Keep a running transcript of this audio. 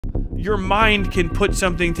your mind can put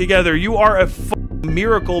something together. You are a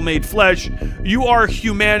miracle made flesh. You are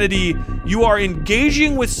humanity. You are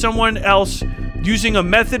engaging with someone else using a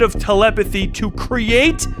method of telepathy to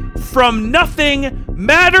create from nothing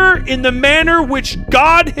matter in the manner which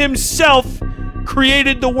God himself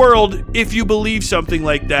created the world, if you believe something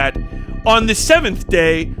like that, on the 7th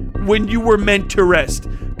day when you were meant to rest.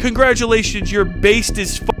 Congratulations, you're based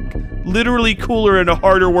as fuck, literally cooler and a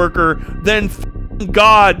harder worker than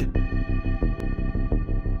God.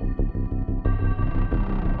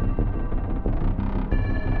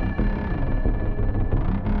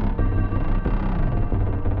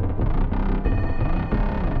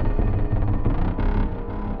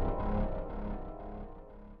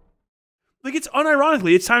 Like, it's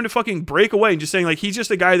unironically, it's time to fucking break away and just saying, like, he's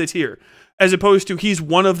just a guy that's here, as opposed to he's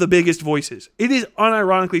one of the biggest voices. It is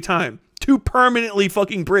unironically time to permanently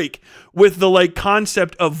fucking break with the, like,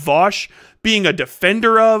 concept of Vaush being a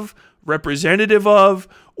defender of, representative of,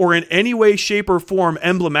 or in any way, shape, or form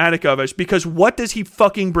emblematic of us, because what does he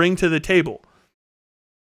fucking bring to the table?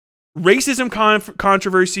 Racism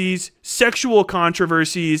controversies, sexual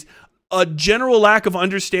controversies, a general lack of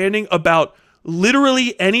understanding about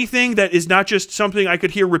literally anything that is not just something I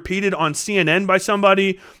could hear repeated on CNN by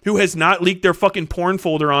somebody who has not leaked their fucking porn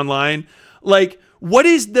folder online. Like, what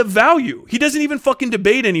is the value? He doesn't even fucking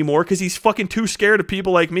debate anymore because he's fucking too scared of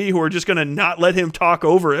people like me who are just gonna not let him talk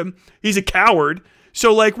over him. He's a coward.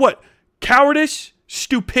 So, like, what? Cowardice,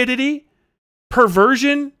 stupidity,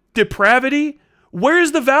 perversion, depravity? Where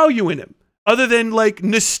is the value in him? Other than, like,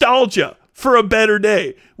 nostalgia for a better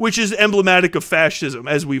day, which is emblematic of fascism,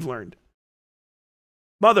 as we've learned.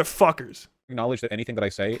 Motherfuckers. Acknowledge that anything that I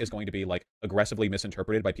say is going to be, like, aggressively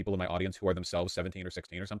misinterpreted by people in my audience who are themselves 17 or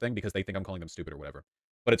 16 or something because they think I'm calling them stupid or whatever.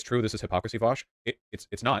 But it's true, this is hypocrisy, Vaush.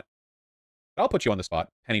 It's not. I'll put you on the spot,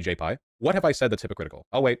 Penny J. Pie. What have I said that's hypocritical?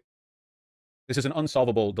 I'll wait. This is an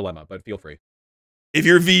unsolvable dilemma, but feel free. If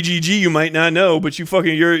you're VGG, you might not know, but you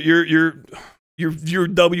fucking, you're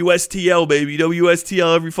WSTL, baby.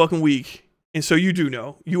 WSTL every fucking week. And so you do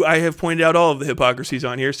know. I have pointed out all of the hypocrisies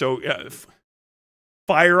on here, so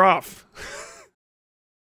fire off.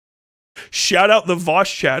 Shout out the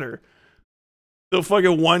Vaush chatter. The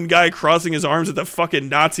fucking one guy crossing his arms at the fucking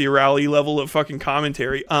Nazi rally level of fucking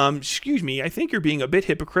commentary. Excuse me, I think you're being a bit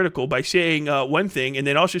hypocritical by saying one thing and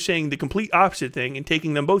then also saying the complete opposite thing and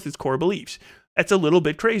taking them both as core beliefs. That's a little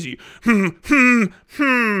bit crazy. I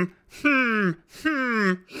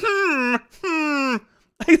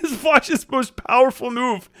think this is Vaush's most powerful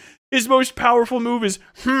move. His most powerful move is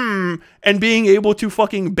and being able to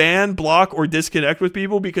fucking ban, block, or disconnect with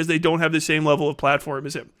people because they don't have the same level of platform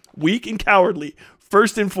as him. Weak and cowardly,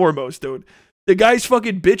 first and foremost, dude. The guy's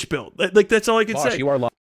fucking bitch built. Like, that's all I can say. You are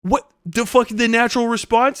lying. What the fucking the natural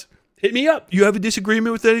response? Hit me up. You have a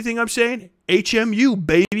disagreement with anything I'm saying? HMU,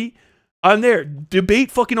 baby. I'm there.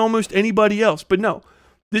 Debate fucking almost anybody else. But no,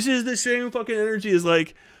 this is the same fucking energy as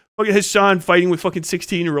like fucking Hassan fighting with fucking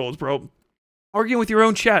 16-year-olds, bro. Arguing with your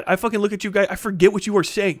own chat. I fucking look at you guys. I forget what you are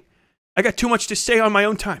saying. I got too much to say on my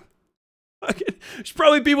own time. There's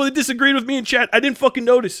probably people that disagreed with me in chat. I didn't fucking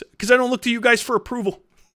notice because I don't look to you guys for approval.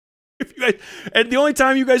 If you guys, and the only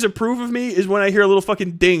time you guys approve of me is when I hear a little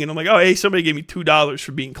fucking ding and I'm like, oh, hey, somebody gave me $2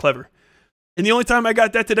 for being clever. And the only time I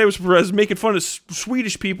got that today was for I was making fun of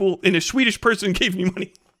Swedish people and a Swedish person gave me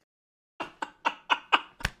money.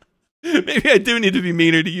 Maybe I do need to be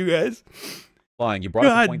meaner to you guys. You brought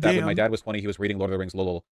up the point that when my dad was 20, he was reading Lord of the Rings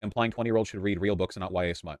lol, implying 20-year-olds should read real books and not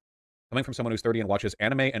YA smut. Coming from someone who's 30 and watches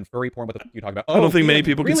anime and furry porn, what the fuck you talking about? Oh, I don't think many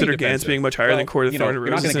people really consider Gantz being much higher than Court of Thorn and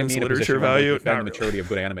Roses in literature value. Not the maturity of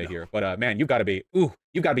good anime here, but man, you've got to be,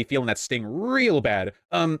 you've got to be feeling that sting real bad.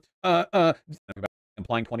 Implying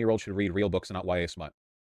 20-year-olds should read real books and not YA smut.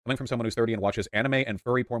 Coming from someone who's 30 and watches anime and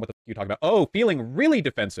furry porn, what the fuck you talking about? Oh, feeling really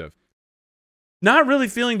defensive. Not really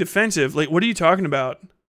feeling defensive. Like, what are you talking about?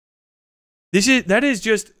 That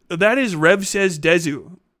is Rev Says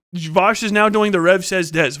Dezu. Vaush is now doing the Rev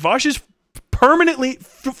Says Des. Vaush is permanently,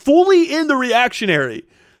 fully in the reactionary.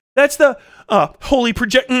 That's the holy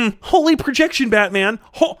projection, Batman.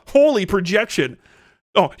 Holy projection.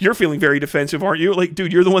 Oh, you're feeling very defensive, aren't you? Like,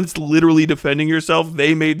 dude, you're the one that's literally defending yourself.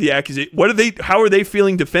 They made the accusation. How are they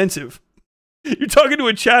feeling defensive? You're talking to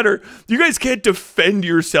a chatter. You guys can't defend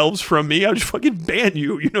yourselves from me. I'll just fucking ban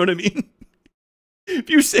you. You know what I mean?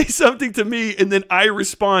 If you say something to me and then I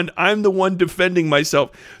respond, I'm the one defending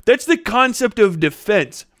myself. That's the concept of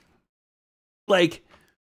defense. Like,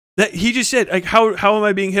 that he just said, like, how am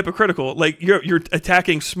I being hypocritical? Like, you're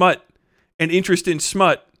attacking smut and interest in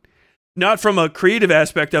smut. not from a creative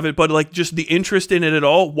aspect of it, but like just the interest in it at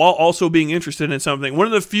all, while also being interested in something. One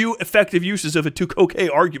of the few effective uses of a Tukoke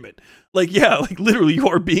argument. Like, yeah, like literally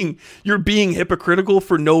you're being hypocritical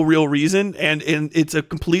for no real reason, and it's a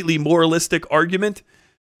completely moralistic argument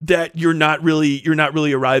that you're not really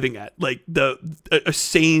arriving at like a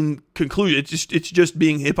sane conclusion. It's just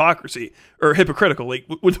being hypocrisy or hypocritical. Like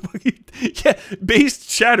yeah, based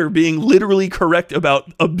chatter being literally correct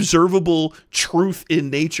about observable truth in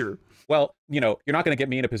nature. Well, you know, you're not going to get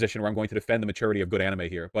me in a position where I'm going to defend the maturity of good anime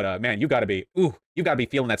here, but man, you got to be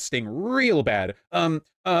feeling that sting real bad.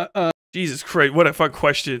 Jesus Christ, what a fuck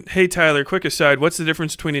question. Hey Tyler, quick aside, what's the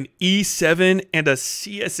difference between an E7 and a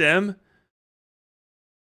CSM?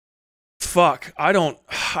 Fuck, I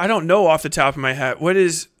don't know off the top of my head. What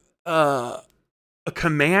is a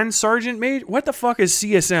command sergeant major? What the fuck is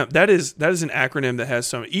CSM? That is an acronym that has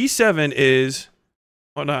some. E7 is,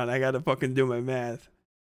 hold on, I gotta fucking do my math.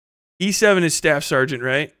 E7 is staff sergeant,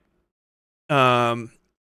 right?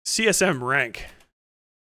 CSM rank.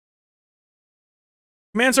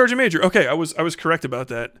 Command sergeant major. Okay, I was correct about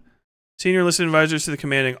that. Senior enlisted advisors to the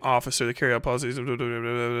commanding officer that carry out policies. Okay.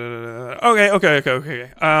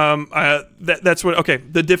 That's what. Okay,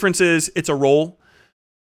 the difference is it's a role.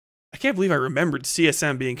 I can't believe I remembered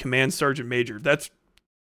CSM being command sergeant major. That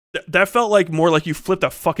felt like more like you flipped a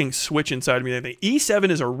fucking switch inside of me. I think E7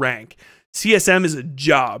 is a rank. CSM is a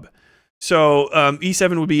job. So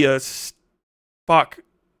E7 would be a 5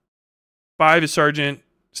 is sergeant.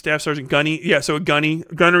 Staff sergeant, gunny. Yeah, so a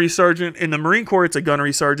gunnery sergeant. In the Marine Corps, it's a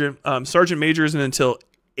gunnery sergeant. Sergeant major isn't until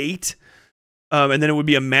 8. And then it would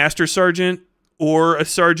be a master sergeant or a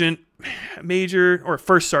sergeant major or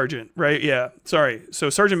first sergeant, right? Yeah, sorry. So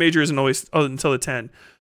sergeant major isn't always until the 10.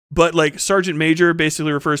 But like sergeant major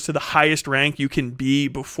basically refers to the highest rank you can be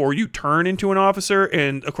before you turn into an officer.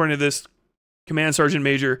 And according to this, command sergeant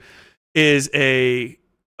major is a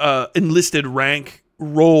enlisted rank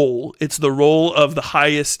role. It's the role of the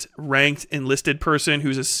highest ranked enlisted person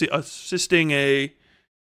who's assisting a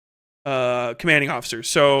commanding officer.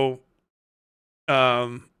 So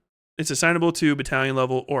it's assignable to battalion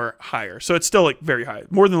level or higher. So it's still like very high.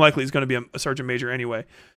 More than likely it's going to be a sergeant major anyway.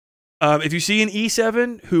 If you see an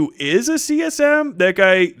E7 who is a CSM, that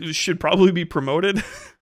guy should probably be promoted.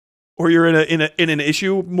 Or you're in an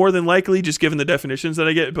issue, more than likely, just given the definitions that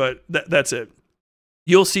I get, but that's it.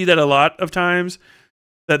 You'll see that a lot of times,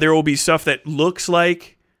 that there will be stuff that looks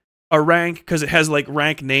like a rank because it has like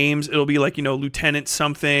rank names. It'll be like, you know, lieutenant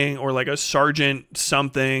something or like a sergeant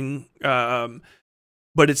something,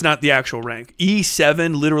 but it's not the actual rank.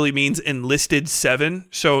 E7 literally means enlisted 7,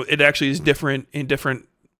 so it actually is different in different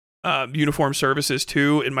uniform services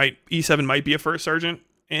too. E7 might be a first sergeant.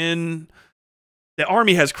 And the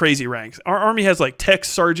Army has crazy ranks. Our Army has like tech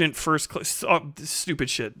sergeant, first class, stupid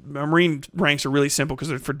shit. Marine ranks are really simple because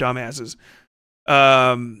they're for dumbasses.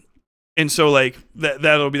 And so like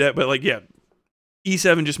that'll be that, but like, yeah,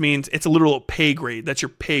 E7 just means it's a literal pay grade. That's your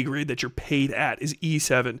pay grade that you're paid at is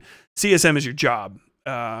E7. CSM is your job,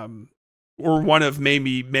 or one of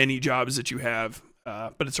maybe many jobs that you have,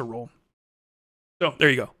 but it's a role. So there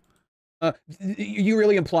you go. You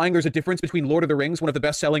really implying there's a difference between Lord of the Rings, one of the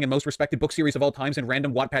best-selling and most respected book series of all times, and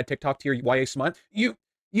random Wattpad TikTok tier YA smut? You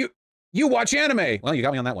watch anime. Well, you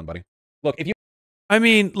got me on that one, buddy. Look, if you... I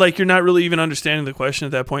mean, like, you're not really even understanding the question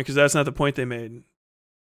at that point, because that's not the point they made.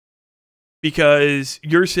 Because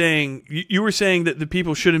you're saying, you were saying that the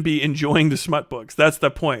people shouldn't be enjoying the smut books. That's the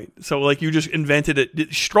point. So, like, you just invented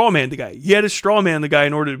it, straw man the guy. You had to straw man the guy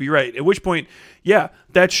in order to be right. At which point, yeah,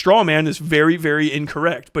 that straw man is very, very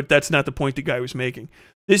incorrect, but that's not the point the guy was making.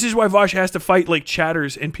 This is why Vaush has to fight, like,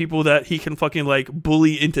 chatters and people that he can fucking, like,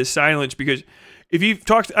 bully into silence, because if he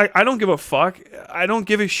talks, I don't give a fuck. I don't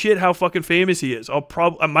give a shit how fucking famous he is.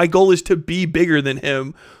 My goal is to be bigger than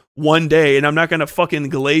him one day, and I'm not gonna fucking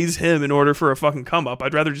glaze him in order for a fucking come up.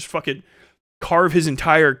 I'd rather just fucking carve his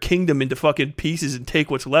entire kingdom into fucking pieces and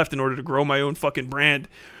take what's left in order to grow my own fucking brand.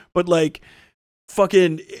 But like,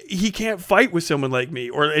 fucking, he can't fight with someone like me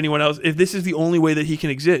or anyone else if this is the only way that he can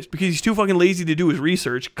exist, because he's too fucking lazy to do his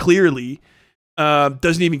research. Clearly,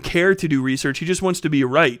 doesn't even care to do research. He just wants to be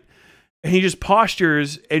right, and he just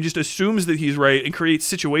postures and just assumes that he's right and creates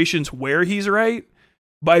situations where he's right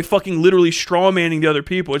by fucking literally strawmanning the other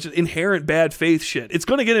people. It's just inherent bad faith shit. It's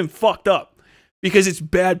going to get him fucked up because it's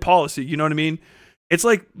bad policy. You know what I mean? It's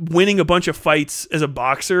like winning a bunch of fights as a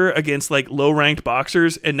boxer against like low-ranked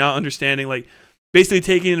boxers and not understanding, like, basically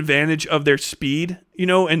taking advantage of their speed, you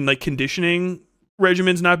know, and like conditioning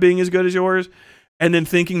regimens not being as good as yours, and then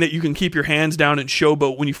thinking that you can keep your hands down and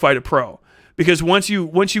showboat when you fight a pro. Because once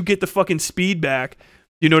you get the fucking speed back,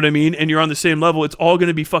 You know what I mean? And you're on the same level. It's all going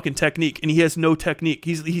to be fucking technique. And he has no technique.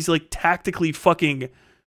 He's like tactically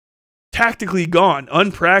gone,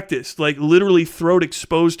 unpracticed, like literally throat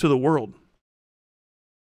exposed to the world.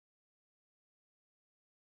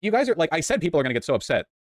 You guys are like, I said people are going to get so upset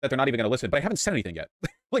that they're not even going to listen, but I haven't said anything yet.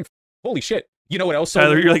 Like, holy shit. You know what else?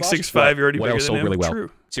 Tyler, you're like 6'5", you're already what bigger else than him. really well?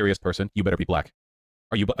 True. Serious person, you better be black.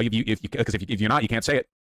 Because if you're not, you can't say it.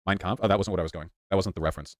 Mein Kampf? Oh, that wasn't what I was going. That wasn't the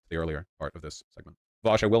reference, the earlier part of this segment.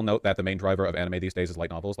 Vaush, I will note that the main driver of anime these days is light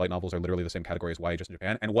novels. Light novels are literally the same category as YA just in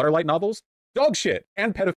Japan. And what are light novels? Dog shit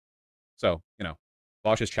and pedophilia. So, you know,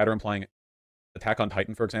 Vaush's chatter implying Attack on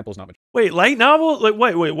Titan, for example, is not much. Wait, light novel? Like,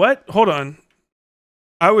 wait, what? Hold on.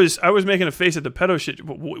 I was making a face at the pedo shit.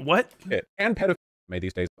 What? And pedophilia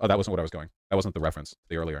these days. Oh, that wasn't what I was going. That wasn't the reference,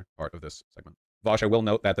 the earlier part of this segment. Vaush, I will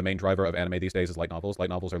note that the main driver of anime these days is light novels. Light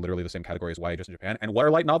novels are literally the same category as YA just in Japan. And what are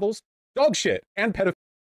light novels? Dog shit and pedophilia.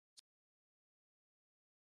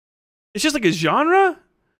 It's just like a genre?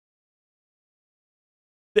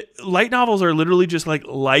 Light novels are literally just like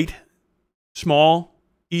light, small,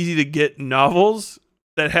 easy to get novels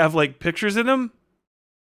that have like pictures in them.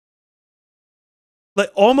 Like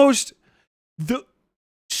almost a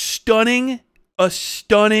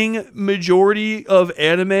stunning majority of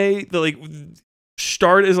anime that like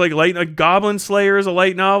start as like light. Like Goblin Slayer is a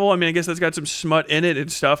light novel. I mean, I guess that's got some smut in it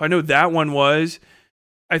and stuff. I know that one was.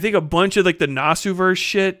 I think a bunch of like the Nasuverse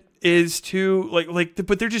shit is too.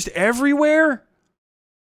 But they're just everywhere.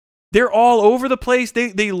 They're all over the place.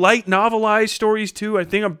 They light novelize stories too. I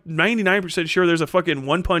think I'm 99% sure there's a fucking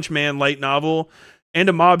One Punch Man light novel and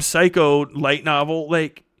a Mob Psycho light novel.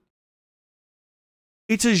 Like,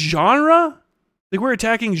 it's a genre? Like, we're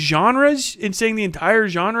attacking genres and saying the entire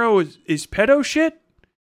genre is pedo shit?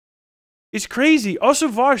 It's crazy. Also,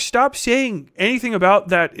 Vaush, stop saying anything about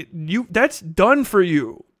that. That's done for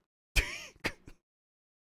you.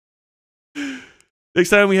 Next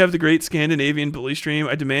time we have the Great Scandinavian Bully Stream,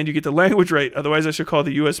 I demand you get the language right. Otherwise, I should call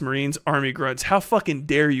the U.S. Marines Army Grunts. How fucking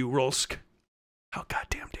dare you, Rolsk? How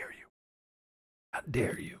goddamn dare you? How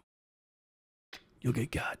dare you? You'll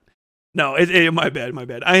get got. No, my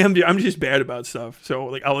bad. I'm just bad about stuff. So,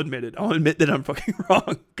 like, I'll admit it. I'll admit that I'm fucking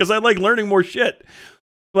wrong. Because I like learning more shit.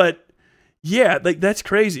 But, yeah, like, that's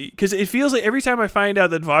crazy. Because it feels like every time I find out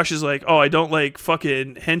that Vaush is like, oh, I don't like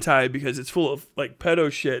fucking hentai because it's full of, like,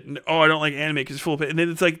 pedo shit. And, oh, I don't like anime because it's full of it. And then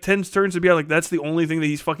it's, like, turns to be like, that's the only thing that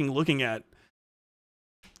he's fucking looking at.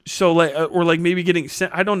 So, like, or, like, maybe getting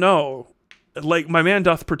sent. I don't know. Like, my man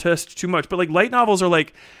doth protest too much. But, like, light novels are,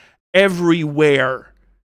 like, everywhere.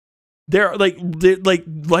 They're like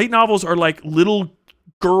light novels are like little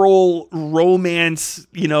girl romance,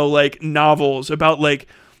 you know, like novels about like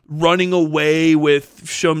running away with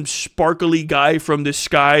some sparkly guy from the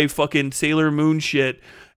sky, fucking Sailor Moon shit.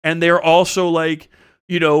 And they're also like,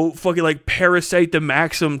 you know, fucking like Parasite the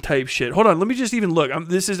Maxim type shit. Hold on, let me just even look.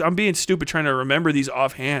 I'm being stupid trying to remember these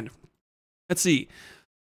offhand. Let's see.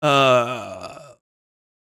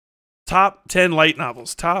 Top 10 light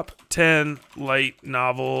novels. Top 10 light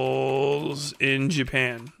novels in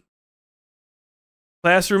Japan.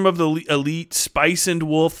 Classroom of the Elite, Spice and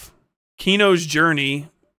Wolf, Kino's Journey,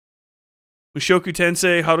 Mushoku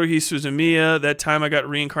Tensei, Haruhi Suzumiya, That Time I Got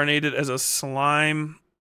Reincarnated as a Slime,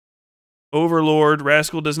 Overlord,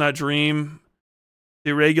 Rascal Does Not Dream,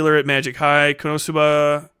 The Irregular at Magic High,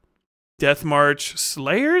 Konosuba, Death March,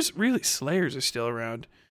 Slayers? Really? Slayers are still around.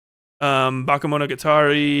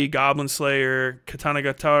 Bakemonogatari, Goblin Slayer,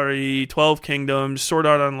 Katanagatari, 12 Kingdoms, Sword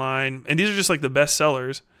Art Online, and these are just like the best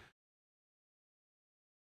sellers.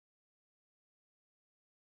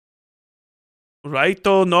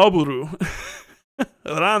 Raito Noburu,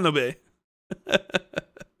 Ranobe.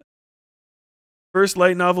 First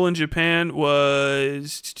light novel in Japan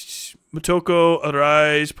was Motoko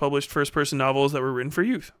Arise, published first-person novels that were written for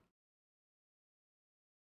youth.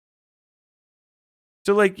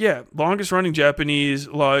 So, like, yeah, longest-running Japanese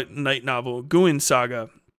light novel, Guen Saga.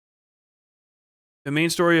 The main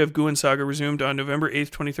story of Guen Saga resumed on November 8th,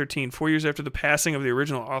 2013, 4 years after the passing of the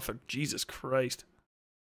original author. Jesus Christ.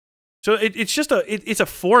 So, it's just it's a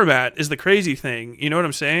format is the crazy thing. You know what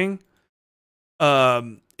I'm saying?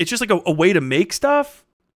 It's just like a way to make stuff.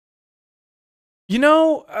 You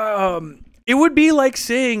know, it would be like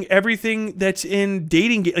saying everything that's in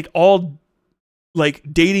dating, like all like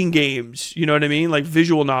dating games, you know what I mean? Like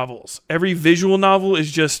visual novels. Every visual novel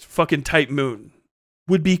is just fucking Type Moon.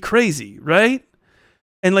 Would be crazy, right?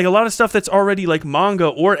 And like a lot of stuff that's already like manga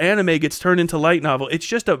or anime gets turned into light novel. It's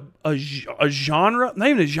just a genre, not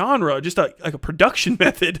even a genre, just like a production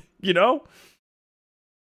method, you know?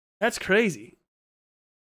 That's crazy.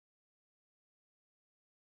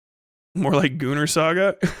 More like Gooner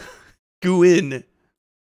Saga. Gooin.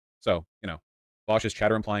 So, you know, Vaush's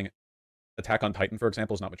chatter implying Attack on Titan, for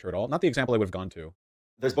example, is not mature at all. Not the example I would have gone to.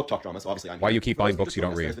 There's book talk drama, so obviously I'm Why here. you keep buying books you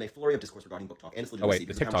don't read? There's been a flurry of discourse regarding book talk and its Oh legitimacy wait,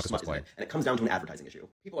 the because of how much TikTok is smut is in playing. it, and it comes down to an advertising issue.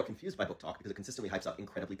 People are confused by book talk because it consistently hypes up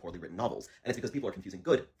incredibly poorly written novels, and it's because people are confusing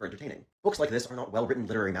good for entertaining. Books like this are not well-written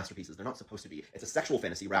literary masterpieces. They're not supposed to be. It's a sexual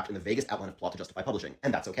fantasy wrapped in the vaguest outline of plot to justify publishing,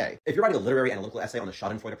 and that's okay. If you're writing a literary analytical essay on the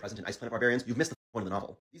Schadenfreude present in Ice Planet Barbarians, you've missed the point of the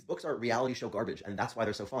novel. These books are reality show garbage, and that's why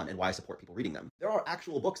they're so fun and why I support people reading them. There are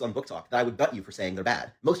actual books on book talk that I would gut you for saying they're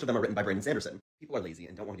bad. Most of them are written by Brandon Sanderson. People are lazy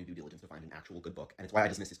and don't want to do due diligence to find an actual good book, and it's why I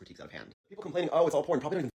dismiss his critiques out of hand. People complaining, oh, it's all porn,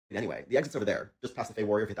 probably don't even read it anyway. The exit's over there. Just past the Fae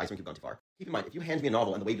Warrior if the ice rink you've gone too far. Keep in mind, if you hand me a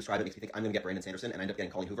novel and the way you describe it makes me think I'm going to get Brandon Sanderson and I end up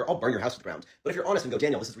getting Colleen Hoover, I'll burn your house to the ground. But if you're honest and go,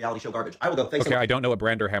 Daniel, this is reality show garbage, I will go, thanks so Okay, much. I don't know what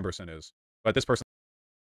Brander Hamberson is, but this person.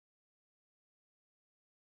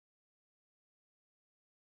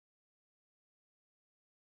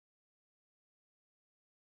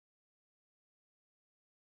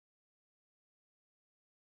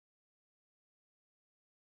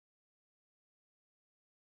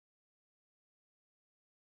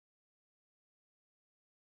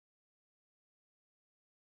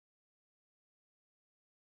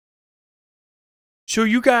 So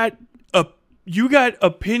you got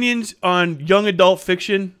opinions on young adult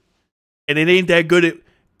fiction, and it ain't that good.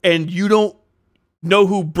 And you don't know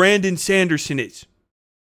who Brandon Sanderson is.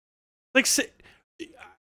 Like,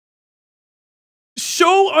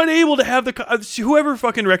 so unable to have the whoever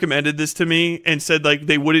fucking recommended this to me and said like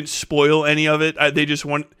they wouldn't spoil any of it. They just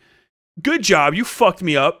want. Good job, you fucked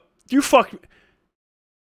me up. You fucked.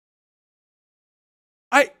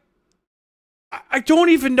 I don't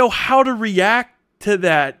even know how to react to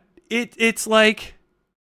that. It's like,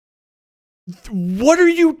 why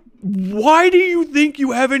do you think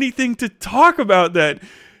you have anything to talk about that?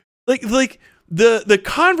 Like the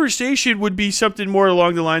conversation would be something more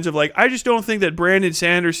along the lines of like, I just don't think that Brandon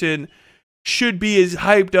Sanderson should be as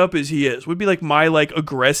hyped up as he is. Would be like my like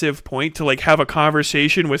aggressive point to like have a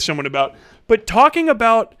conversation with someone about, but talking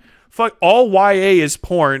about fuck all YA is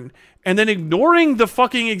porn and then ignoring the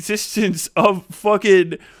fucking existence of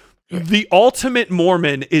fucking the ultimate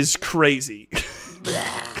Mormon is crazy.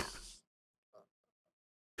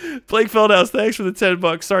 Blake Feldhouse, thanks for the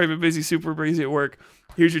 $10. Sorry, I've been busy, super busy at work.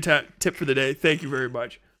 Here's your tip for the day. Thank you very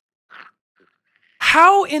much.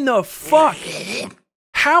 How in the fuck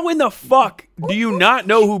do you not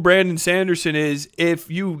know who Brandon Sanderson is if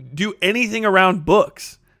you do anything around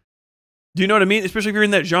books? Do you know what I mean? Especially if you're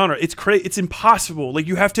in that genre. It's it's impossible. Like,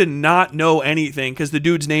 you have to not know anything because the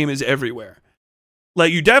dude's name is everywhere.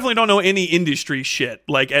 Like, you definitely don't know any industry shit,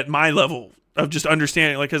 like, at my level of just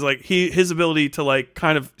understanding, like, because, like, his ability to, like,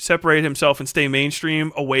 kind of separate himself and stay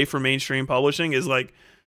mainstream away from mainstream publishing is, like,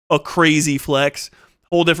 a crazy flex.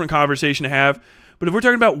 Whole different conversation to have. But if we're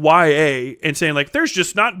talking about YA and saying, like, there's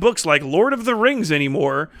just not books like Lord of the Rings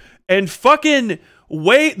anymore, and fucking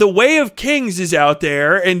The Way of Kings is out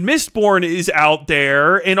there, and Mistborn is out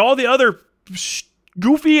there, and all the other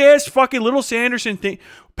goofy-ass fucking little Sanderson thing.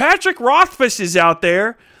 Patrick Rothfuss is out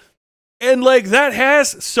there, and, like, that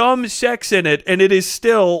has some sex in it, and it is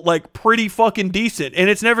still, like, pretty fucking decent, and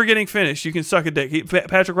it's never getting finished. You can suck a dick.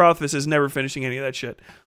 Patrick Rothfuss is never finishing any of that shit.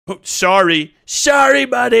 Oh, sorry,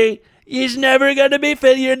 buddy. He's never gonna be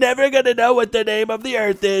finished. You're never gonna know what the name of the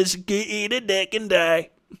earth is. Eat a dick and die.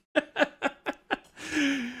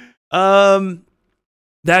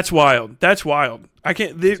 That's wild. That's wild. I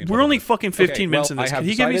can't. We're only fucking 15 minutes in this. Could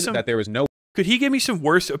he give me some? That there is no. Could he give me some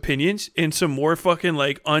worse opinions and some more fucking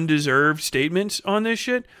like undeserved statements on this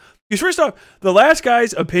shit? Because first off, the last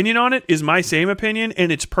guy's opinion on it is my same opinion,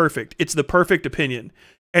 and it's perfect. It's the perfect opinion.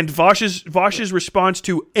 And Vaush's response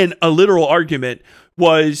to a literal argument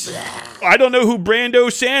was, I don't know who Brando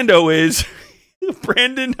Sando is.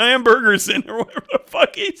 Brandon Hamburgerson or whatever the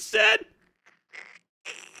fuck he said.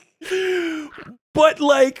 But,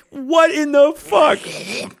 like, what in the fuck?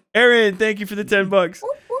 Aaron, thank you for the $10.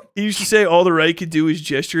 He used to say all the right could do is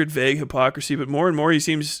gesture at vague hypocrisy, but more and more he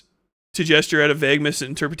seems to gesture at a vague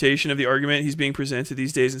misinterpretation of the argument he's being presented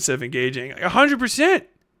these days instead of engaging. 100%.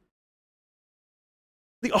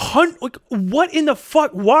 Like, what in the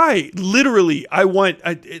fuck? Why? Literally, I want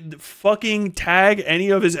fucking tag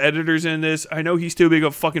any of his editors in this. I know he's too big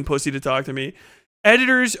of a fucking pussy to talk to me.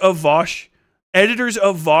 Editors of Vaush,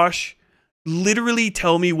 literally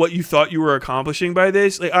tell me what you thought you were accomplishing by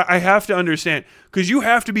this. Like, I have to understand, because you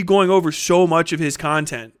have to be going over so much of his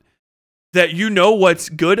content that you know what's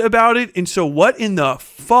good about it. And so what in the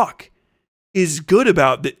fuck is good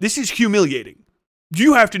about this? This is humiliating.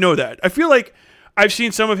 You have to know that. I feel like I've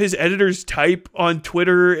seen some of his editors type on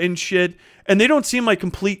Twitter and shit, and they don't seem like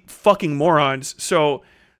complete fucking morons. So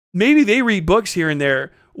maybe they read books here and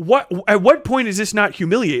there. At what point is this not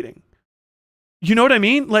humiliating? You know what I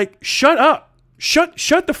mean? Like, shut up.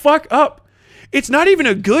 Shut the fuck up. It's not even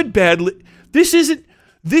a good bad. This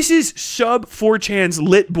is sub 4chan's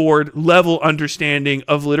lit board level understanding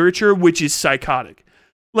of literature, which is psychotic.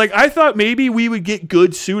 Like, I thought maybe we would get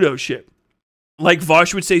good pseudo shit. Like,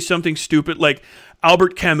 Vaush would say something stupid like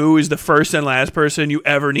Albert Camus is the first and last person you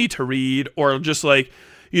ever need to read, or just like,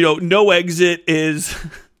 you know, No Exit is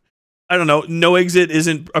I don't know, No Exit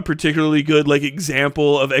isn't a particularly good like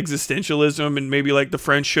example of existentialism, and maybe like the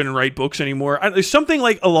French shouldn't write books anymore. Something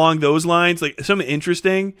like along those lines, like something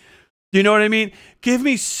interesting. You know what I mean? Give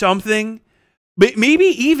me something. But maybe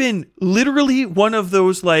even literally one of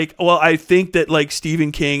those like, well, I think that like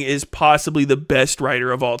Stephen King is possibly the best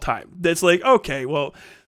writer of all time. That's like, okay, well,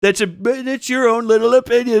 that's your own little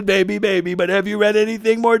opinion, baby. But have you read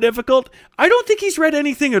anything more difficult? I don't think he's read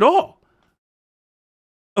anything at all.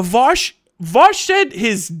 Vaush said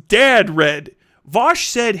his dad read. Vaush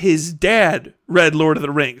said his dad read Lord of the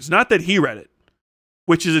Rings, not that he read it,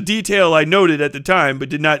 which is a detail I noted at the time but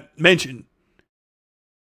did not mention.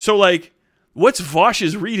 So like, what's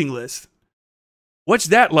Vaush's reading list? What's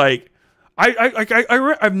that like?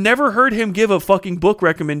 I've never heard him give a fucking book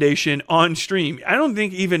recommendation on stream. I don't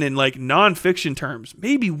think even in like nonfiction terms,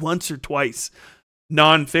 maybe once or twice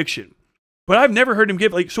nonfiction. But I've never heard him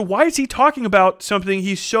give like, so why is he talking about something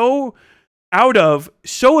he's so out of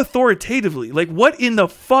so authoritatively? Like, what in the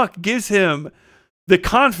fuck gives him the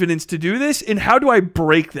confidence to do this? And how do I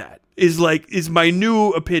break that is my new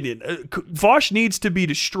opinion. Vaush needs to be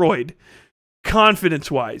destroyed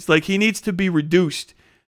confidence-wise. Like, he needs to be reduced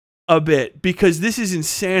a bit, because this is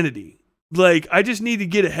insanity. Like, I just need to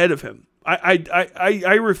get ahead of him.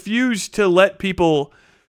 I refuse to let people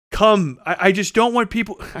come. I just don't want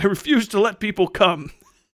people. I refuse to let people come.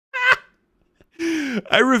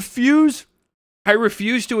 I refuse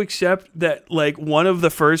to accept that, like, one of the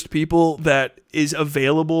first people that is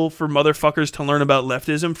available for motherfuckers to learn about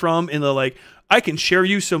leftism from in the, like, I can share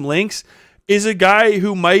you some links, is a guy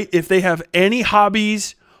who might, if they have any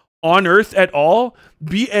hobbies on earth at all,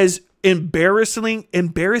 be as embarrassingly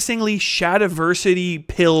shadiversity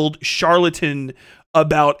pilled charlatan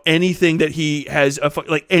about anything that he has,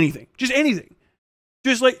 like anything. Just anything.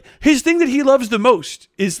 Just like, his thing that he loves the most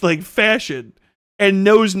is like fashion, and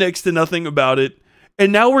knows next to nothing about it.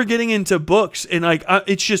 And now we're getting into books, and like,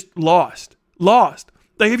 it's just lost. Like,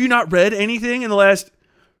 have you not read anything in the last,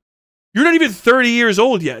 you're not even 30 years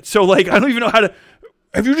old yet. So like, I don't even know how to,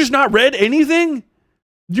 have you just not read anything?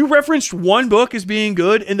 You referenced one book as being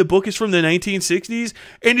good, and the book is from the 1960s,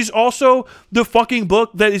 and is also the fucking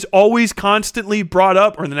book that is always constantly brought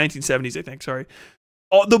up, or in the 1970s, I think, sorry.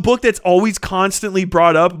 The book that's always constantly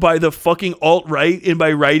brought up by the fucking alt-right and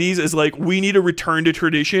by righties is like, we need to return to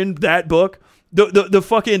tradition. That book,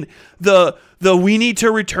 the we need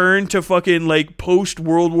to return to fucking like post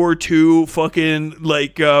World War II fucking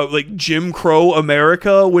like Jim Crow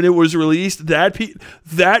America when it was released.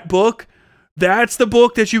 That book, that's the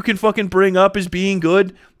book that you can fucking bring up as being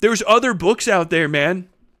good. There's other books out there, man.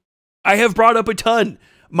 I have brought up a ton.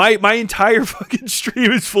 My entire fucking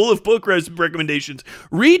stream is full of book recommendations.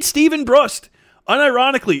 Read Stephen Brust.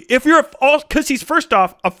 Unironically, if you're because he's first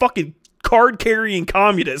off a fucking card-carrying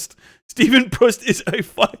communist. Stephen Brust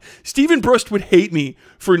would hate me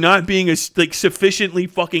for not being like sufficiently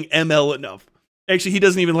fucking ML enough. Actually, he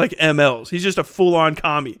doesn't even like MLs. He's just a full-on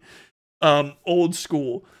commie. Old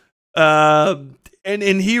school. And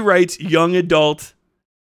he writes young adult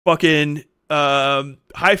fucking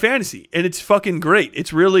high fantasy, and it's fucking great.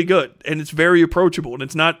 It's really good, and it's very approachable, and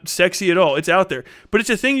it's not sexy at all. It's out there, but it's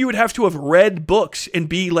a thing you would have to have read books and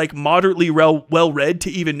be like moderately well read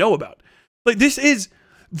to even know about. Like, this is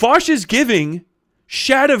Vaush is giving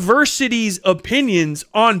Shadiversity's opinions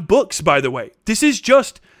on books, by the way. This is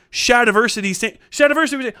just Shadiversity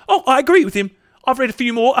saying, oh, I agree with him. I've read a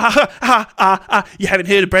few more. You haven't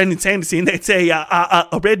heard of Brandon Sanderson. That's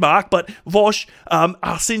a red mark, but Vaush,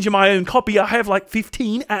 I'll send you my own copy. I have like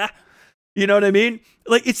 15. You know what I mean?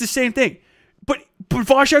 Like, it's the same thing. But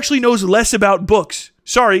Vaush actually knows less about books.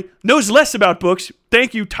 Knows less about books.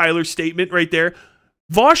 Thank you, Tyler's statement right there.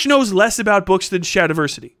 Vaush knows less about books than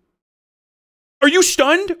Shadiversity. Are you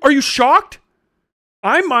stunned? Are you shocked?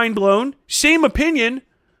 I'm mind blown. Same opinion.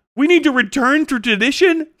 We need to return to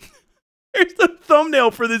tradition. Here's the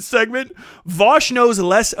thumbnail for this segment. Vaush knows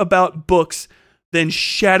less about books than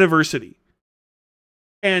Shadiversity.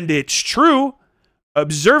 And it's true,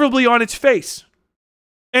 observably on its face.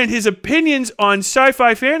 And his opinions on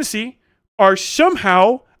sci-fi fantasy are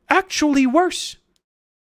somehow actually worse.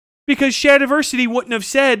 Because Shadiversity wouldn't have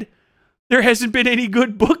said there hasn't been any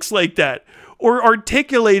good books like that, or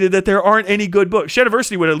articulated that there aren't any good books.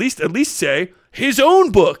 Shadiversity would at least say his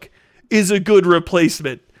own book is a good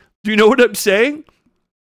replacement. Do you know what I'm saying?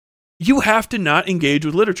 You have to not engage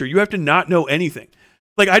with literature. You have to not know anything.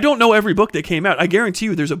 Like, I don't know every book that came out. I guarantee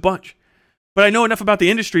you there's a bunch. But I know enough about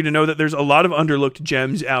the industry to know that there's a lot of underlooked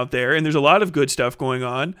gems out there, and there's a lot of good stuff going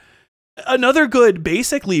on. Another good,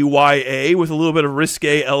 basically, YA with a little bit of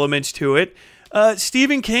risque elements to it.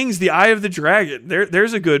 Stephen King's The Eye of the Dragon.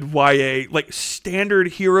 There's a good YA, like, standard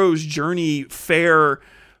hero's journey, fair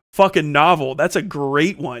fucking novel. That's a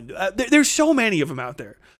great one. There's so many of them out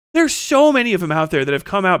there. There's so many of them out there that have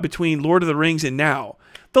come out between Lord of the Rings and now.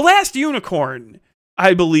 The Last Unicorn,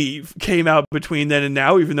 I believe, came out between then and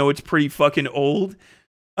now, even though it's pretty fucking old.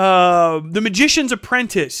 The Magician's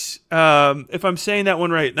Apprentice, if I'm saying that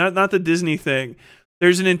one right, not the Disney thing.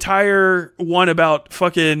 There's an entire one about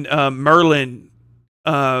fucking Merlin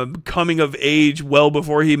coming of age well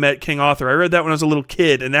before he met King Arthur. I read that when I was a little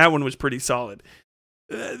kid, and that one was pretty solid.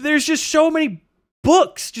 There's just so many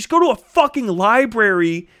books. Just go to a fucking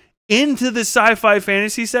library into the sci-fi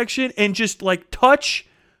fantasy section and just, like, touch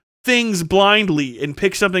things blindly and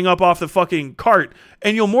pick something up off the fucking cart,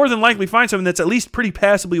 and you'll more than likely find something that's at least pretty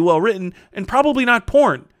passably well written and probably not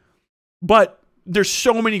porn. But there's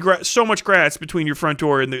so much grass between your front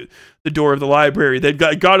door and the door of the library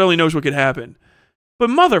that God only knows what could happen. But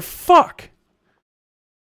motherfuck,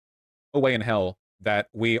 no way in hell that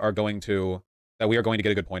we are going to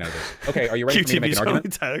get a good point out of this. Okay, are you ready for me to make an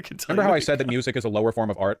argument? Remember how I said that music is a lower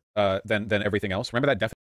form of art than everything else? Remember that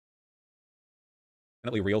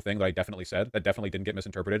definitely real thing that I definitely said that definitely didn't get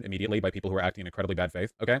misinterpreted immediately by people who are acting in incredibly bad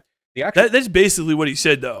faith? Okay, that's basically what he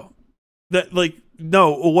said, though. That, like,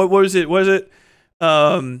 no, what was it? Was it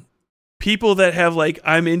people that have, like,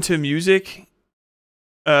 I'm into music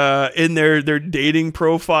in their dating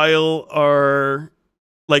profile are,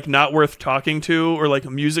 like, not worth talking to, or, like,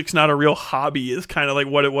 music's not a real hobby is kind of like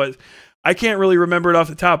what it was. I can't really remember it off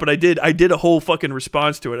the top, but I did a whole fucking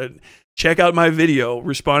response to it. Check out my video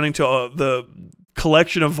responding to the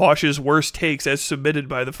collection of Vaush's worst takes as submitted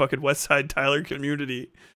by the fucking Westside Tyler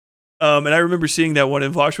community. And I remember seeing that one,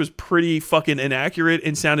 and Vaush was pretty fucking inaccurate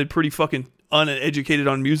and sounded pretty fucking uneducated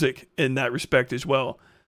on music in that respect as well.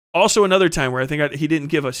 Also, another time where I think he didn't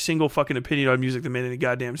give a single fucking opinion on music that made any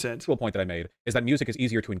goddamn sense. The point that I made is that music is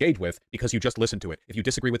easier to engage with because you just listen to it. If you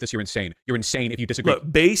disagree with this, you're insane. You're insane if you disagree.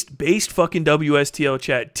 Look, based fucking WSTL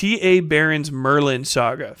chat. T.A. Barron's Merlin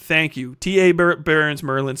Saga. Thank you. T.A. Barron's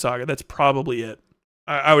Merlin Saga. That's probably it.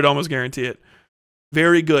 I would almost guarantee it.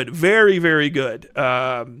 Very good. Very, very good.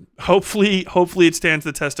 Hopefully it stands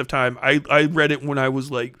the test of time. I read it when I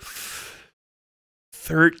was like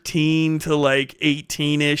 13 to like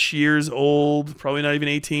 18-ish years old. Probably not even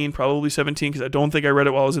 18, probably 17, because I don't think I read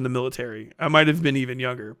it while I was in the military. I might have been even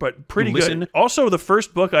younger, but pretty good. Also, the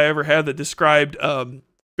first book I ever had that described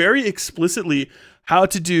very explicitly how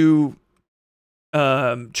to do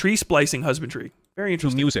tree splicing husbandry. Very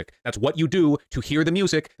interesting. Music. That's what you do to hear the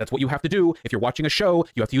music. That's what you have to do. If you're watching a show,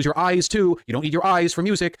 you have to use your eyes too. You don't need your eyes for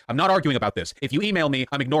music. I'm not arguing about this. If you email me,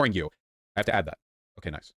 I'm ignoring you. I have to add that. Okay,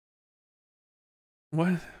 nice.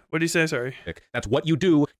 What did he say? Sorry. That's what you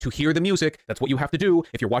do to hear the music. That's what you have to do.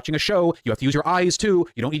 If you're watching a show, you have to use your eyes too.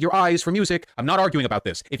 You don't need your eyes for music. I'm not arguing about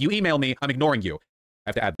this. If you email me, I'm ignoring you. I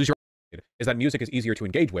have to add, use your is that music is easier to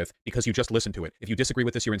engage with because you just listen to it. If you disagree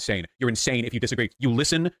with this, you're insane. You're insane if you disagree. You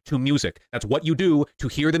listen to music. That's what you do to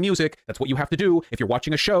hear the music. That's what you have to do. If you're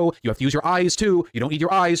watching a show, you have to use your eyes too. You don't need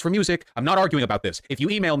your eyes for music. I'm not arguing about this. If you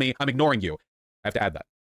email me, I'm ignoring you. I have to add that.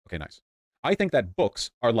 Okay, nice. I think that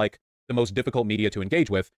books are like the most difficult media to engage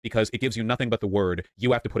with because it gives you nothing but the word.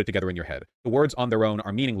 You have to put it together in your head. The words on their own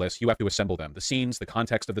are meaningless. You have to assemble them. The scenes, the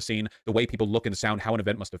context of the scene, the way people look and sound, how an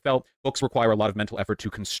event must have felt. Books require a lot of mental effort to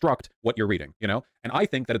construct what you're reading, you know? And I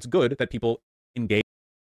think that it's good that people engage.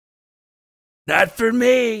 Not for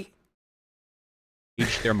me.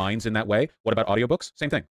 Their minds in that way. What about audiobooks? Same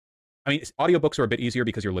thing. I mean, audiobooks are a bit easier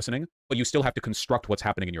because you're listening, but you still have to construct what's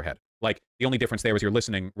happening in your head. Like, the only difference there is you're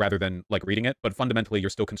listening rather than, like, reading it, but fundamentally, you're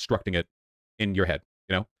still constructing it in your head,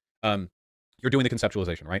 you know? You're doing the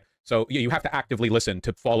conceptualization, right? So, yeah, you have to actively listen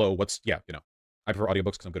to follow what's, yeah, you know. I prefer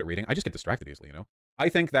audiobooks because I'm good at reading. I just get distracted easily, you know? I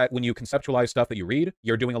think that when you conceptualize stuff that you read,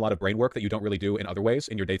 you're doing a lot of brain work that you don't really do in other ways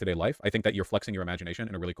in your day-to-day life. I think that you're flexing your imagination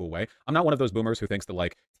in a really cool way. I'm not one of those boomers who thinks that,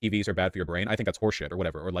 like, TVs are bad for your brain. I think that's horseshit or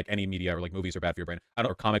whatever, or, like, any media or, like, movies are bad for your brain.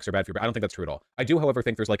 Or comics are bad for your brain. I don't think that's true at all. I do, however,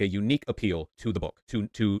 think there's, like, a unique appeal to the book,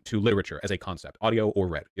 to literature as a concept, audio or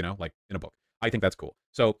read, you know, like, in a book. I think that's cool.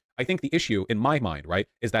 So I think the issue in my mind, right,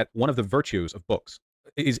 is that one of the virtues of books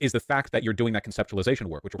is the fact that you're doing that conceptualization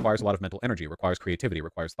work, which requires a lot of mental energy, requires creativity,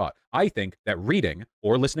 requires thought. I think that reading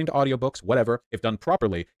or listening to audiobooks, whatever, if done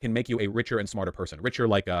properly, can make you a richer and smarter person. Richer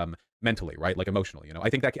like mentally, right? Like emotionally, you know. I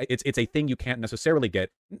think that it's a thing you can't necessarily get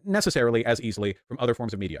as easily from other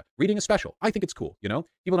forms of media. Reading is special. I think it's cool, you know.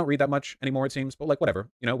 People don't read that much anymore, it seems, but like whatever.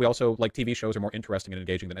 You know, we also like TV shows are more interesting and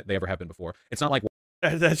engaging than they ever have been before. It's not like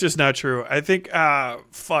That's just not true. I think,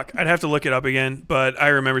 fuck, I'd have to look it up again, but I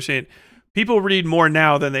remember seeing people read more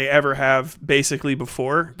now than they ever have basically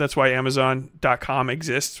before. That's why Amazon.com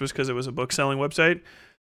exists, was because it was a book selling website.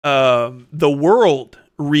 The world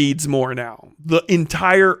reads more now. The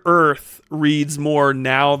entire earth reads more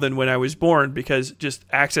now than when I was born, because just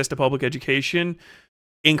access to public education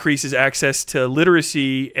increases access to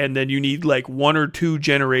literacy, and then you need like 1 or 2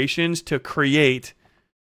 generations to create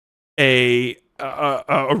a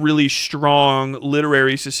really strong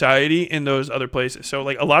literary society in those other places. So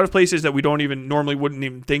like a lot of places that we don't even normally wouldn't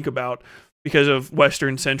even think about because of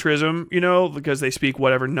Western centrism, you know, because they speak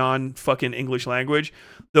whatever non-fucking English language.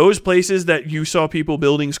 Those places that you saw people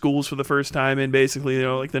building schools for the first time in basically, you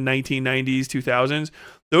know, like the 1990s, 2000s,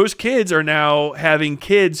 those kids are now having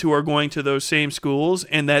kids who are going to those same schools,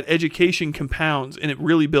 and that education compounds and it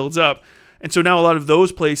really builds up. And so now a lot of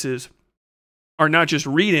those places are not just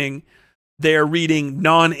reading, they're reading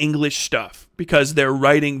non-English stuff because they're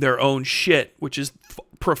writing their own shit, which is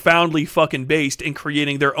profoundly fucking based in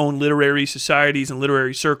creating their own literary societies and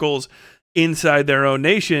literary circles inside their own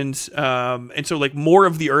nations. And so like more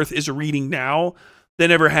of the earth is reading now than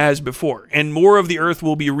ever has before. And more of the earth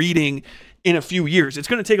will be reading in a few years. It's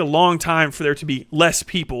going to take a long time for there to be less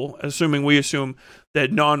people, we assume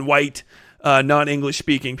that non-white, non-English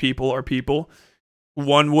speaking people are people.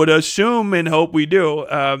 One would assume and hope we do,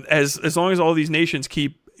 as long as all these nations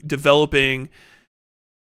keep developing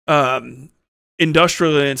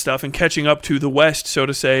industrially and stuff and catching up to the West, so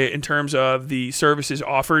to say, in terms of the services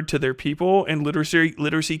offered to their people, and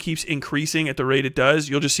literacy keeps increasing at the rate it does,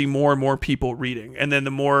 you'll just see more and more people reading. And then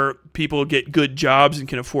the more people get good jobs and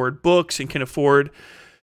can afford books and can afford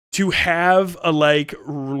to have a like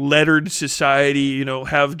lettered society, you know,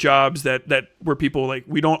 have jobs that where people like,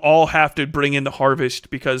 we don't all have to bring in the harvest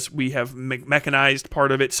because we have mechanized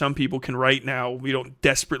part of it. Some people can write now. We don't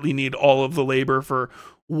desperately need all of the labor for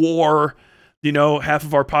war. You know, half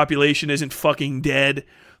of our population isn't fucking dead.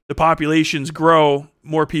 The populations grow.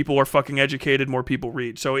 More people are fucking educated. More people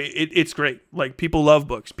read. So it's great. Like, people love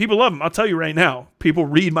books. People love them. I'll tell you right now. People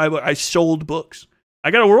read my book. I sold books.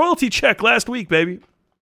 I got a royalty check last week, baby.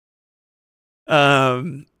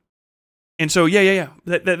 And so yeah.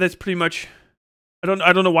 That's pretty much. I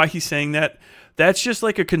don't know why he's saying that. That's just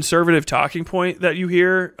like a conservative talking point that you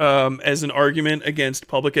hear as an argument against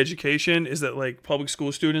public education, is that like public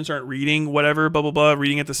school students aren't reading whatever, blah, blah, blah,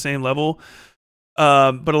 reading at the same level.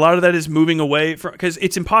 But a lot of that is moving away from, because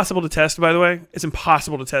it's impossible to test, by the way. It's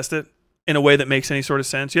impossible to test it in a way that makes any sort of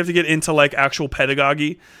sense. You have to get into like actual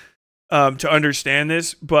pedagogy to understand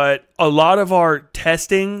this. But a lot of our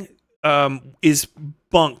testing is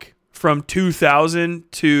bunk from 2000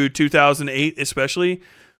 to 2008, especially.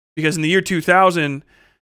 Because in the year 2000,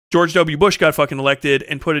 George W. Bush got fucking elected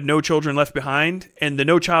and put a No Children Left Behind. And the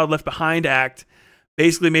No Child Left Behind Act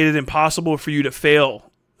basically made it impossible for you to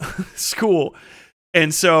fail school.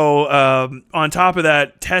 And so on top of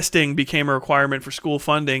that, testing became a requirement for school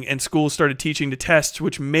funding. And schools started teaching to test,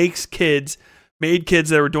 which made kids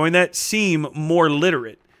that were doing that seem more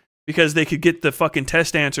literate. Because they could get the fucking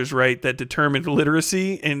test answers right that determined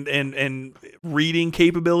literacy and reading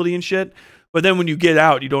capability and shit. But then when you get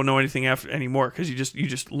out, you don't know anything anymore, because you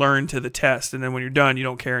just learn to the test, and then when you're done, you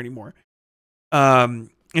don't care anymore. And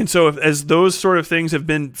so as those sort of things have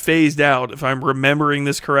been phased out, if I'm remembering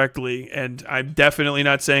this correctly, and I'm definitely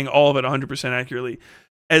not saying all of it 100% accurately,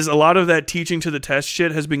 as a lot of that teaching to the test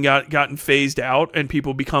shit has been gotten phased out, and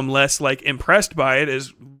people become less like impressed by it,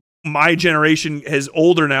 as my generation is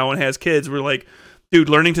older now and has kids, we're like, dude,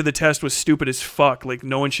 learning to the test was stupid as fuck. Like,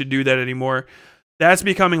 no one should do that anymore. That's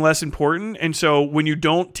becoming less important. And so when you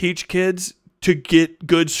don't teach kids to get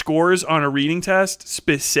good scores on a reading test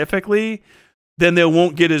specifically, then they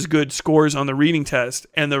won't get as good scores on the reading test.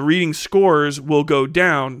 And the reading scores will go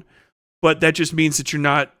down. But that just means that you're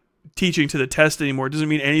not teaching to the test anymore. It doesn't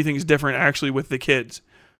mean anything's different actually with the kids.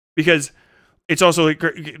 Because it's also like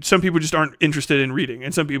some people just aren't interested in reading.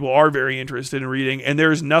 And some people are very interested in reading. And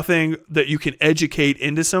there's nothing that you can educate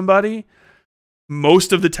into somebody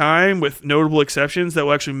most of the time, with notable exceptions, that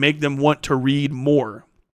will actually make them want to read more.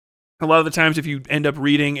 A lot of the times, if you end up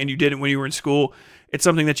reading and you didn't when you were in school, It's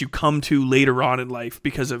something that you come to later on in life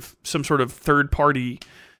because of some sort of third party,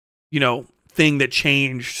 you know, thing that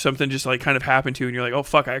changed. Something just like kind of happened to you, and you're like, oh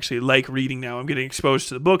fuck, I actually like reading now. I'm getting exposed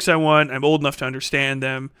to the books I want. I'm old enough to understand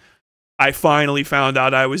them. I finally found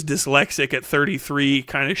out I was dyslexic at 33,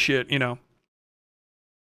 kind of shit, you know.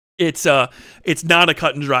 It's not a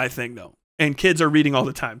cut and dry thing though. And kids are reading all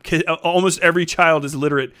the time. Almost every child is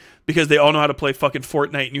literate because they all know how to play fucking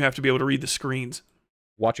Fortnite, and you have to be able to read the screens.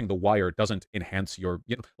 Watching The Wire doesn't enhance your,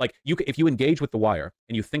 you know, like if you engage with The Wire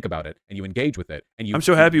and you think about it and you engage with it and you. I'm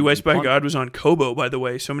so happy West by God was on Kobo, by the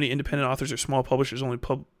way. So many independent authors or small publishers only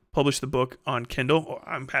publish the book on Kindle. Oh,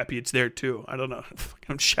 I'm happy it's there too. I don't know.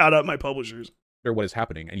 Shout out my publishers. What is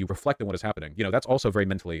happening, and you reflect on what is happening. You know, that's also very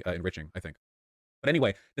mentally enriching, I think. But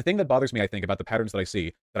anyway, the thing that bothers me, I think, about the patterns that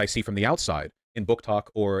I see from the outside in book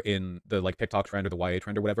talk or in the like TikTok trend or the YA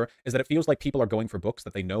trend or whatever, is that it feels like people are going for books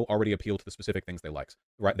that they know already appeal to the specific things they like.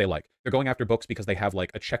 Right? They're going after books because they have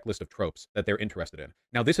like a checklist of tropes that they're interested in.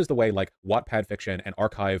 Now, this is the way like Wattpad fiction and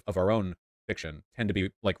archive of our own fiction tend to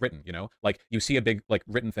be like written, you know? Like you see a big like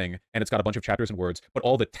written thing and it's got a bunch of chapters and words, but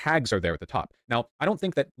all the tags are there at the top. Now, I don't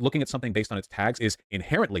think that looking at something based on its tags is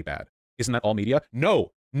inherently bad. Isn't that all media?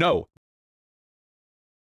 No.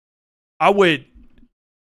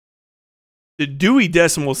 The Dewey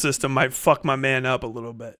Decimal System might fuck my man up a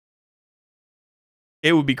little bit.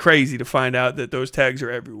 It would be crazy to find out that those tags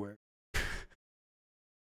are everywhere.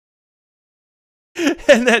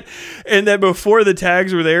 and that before the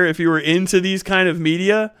tags were there, if you were into these kind of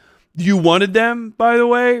media, you wanted them, by the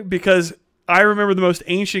way, because I remember the most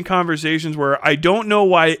ancient conversations where I don't know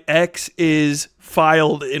why X is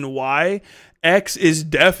filed in Y. X is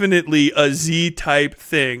definitely a Z type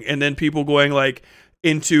thing. And then people going like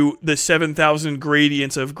into the 7,000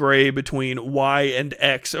 gradients of gray between Y and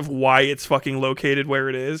X of why it's fucking located where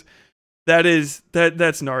it is.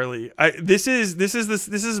 That's gnarly. This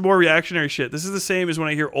is more reactionary shit. This is the same as when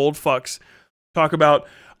I hear old fucks talk about,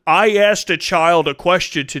 I asked a child a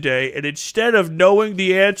question today, and instead of knowing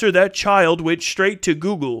the answer, that child went straight to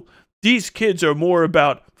Google. These kids are more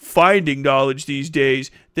about finding knowledge these days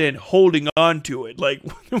than holding on to it. Like,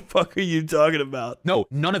 what the fuck are you talking about? No,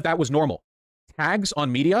 none of that was normal. Tags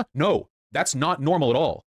on media? No, that's not normal at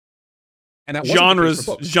all. And that genres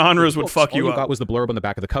would fuck you up. All you got was the blurb on the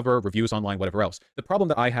back of the cover, reviews online, whatever else. The problem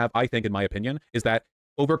that I have, I think, in my opinion, is that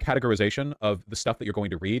over-categorization of the stuff that you're going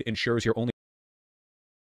to read ensures you're only...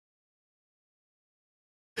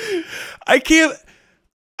 I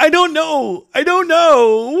don't know.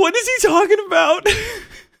 What is he talking about?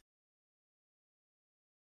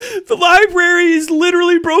 The library is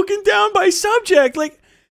literally broken down by subject. Like,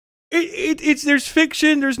 there's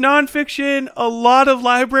fiction, there's nonfiction. A lot of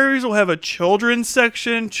libraries will have a children's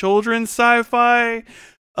section, children's sci-fi,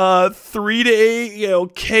 3 to 8, you know,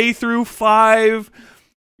 K through 5,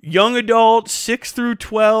 young adult, 6 through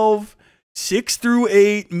 12, 6 through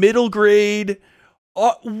 8, middle grade.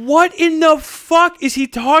 What in the fuck is he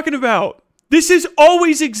talking about? This has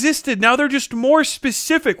always existed. Now they're just more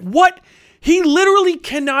specific. What? He literally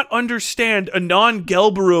cannot understand a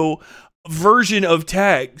non-Gelbero version of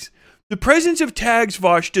tags. The presence of tags,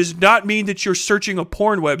 Vaush, does not mean that you're searching a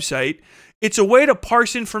porn website. It's a way to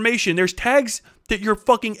parse information. There's tags that your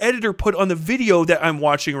fucking editor put on the video that I'm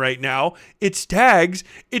watching right now. It's tags.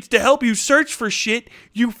 It's to help you search for shit,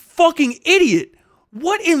 you fucking idiot.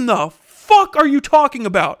 What in the fuck are you talking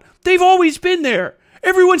about? They've always been there.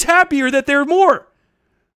 Everyone's happier that there are more.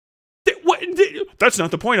 That's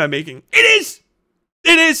not the point I'm making. It is.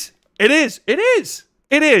 It is. It is. It is.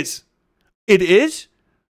 It is. It is.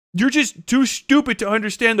 You're just too stupid to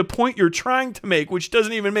understand the point you're trying to make, which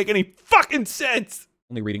doesn't even make any fucking sense.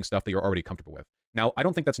 Only reading stuff that you're already comfortable with. Now, I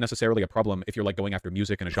don't think that's necessarily a problem if you're like going after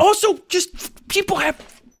music and a genre. Also, just people have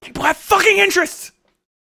fucking interests.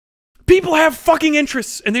 People have fucking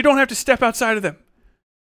interests, and they don't have to step outside of them.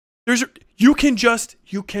 You can just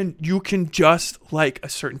like a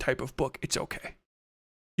certain type of book. It's okay.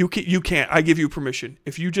 You can't. I give you permission.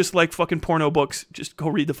 If you just like fucking porno books, just go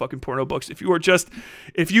read the fucking porno books. If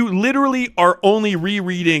you literally are only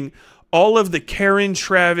rereading all of the Karen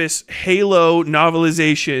Travis Halo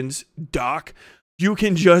novelizations, Doc, you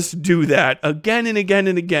can just do that again and again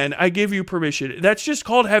and again. I give you permission. That's just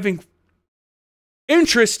called having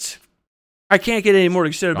interests. I can't get any more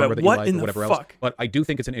excited about what in the fuck. Else. But I do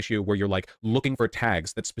think it's an issue where you're like looking for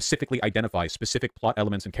tags that specifically identify specific plot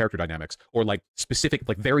elements and character dynamics, or like specific,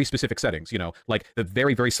 like very specific settings. You know, like the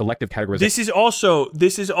very, very selective categorization.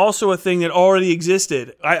 This is also a thing that already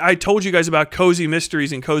existed. I told you guys about cozy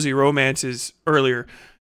mysteries and cozy romances earlier.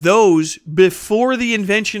 Those, before the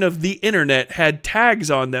invention of the internet, had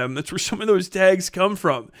tags on them. That's where some of those tags come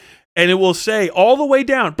from. and it will say all the way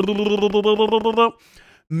down,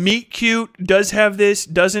 meet cute, does have this,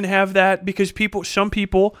 doesn't have that, because some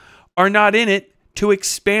people are not in it to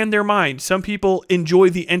expand their mind. Some people enjoy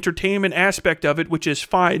the entertainment aspect of it, which is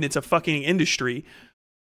fine. It's a fucking industry.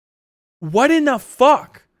 What in the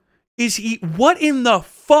fuck is he? What in the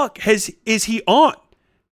fuck is he on?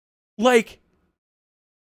 Like,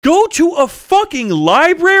 go to a fucking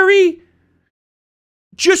library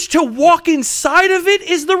just to walk inside of it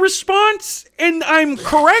is the response, and I'm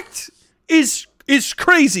correct, is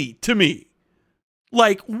crazy to me.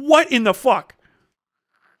 Like, what in the fuck?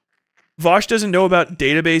 Vaush doesn't know about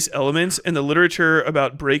database elements and the literature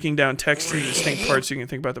about breaking down text into distinct parts so you can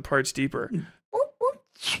think about the parts deeper.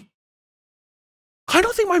 I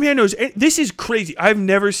don't think my man knows. This is crazy. I've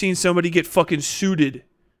never seen somebody get fucking suited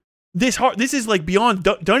this hard. This is like beyond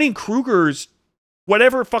Dunning-Kruger's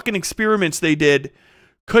whatever fucking experiments they did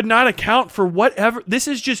could not account for whatever. This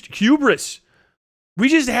is just hubris. We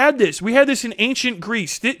just had this. We had this in ancient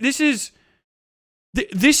Greece. This is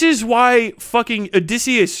why fucking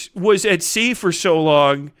Odysseus was at sea for so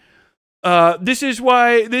long. This is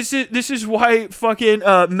why fucking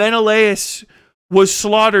Menelaus was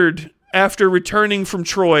slaughtered after returning from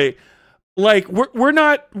Troy. Like, we're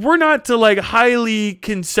not to like highly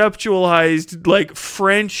conceptualized like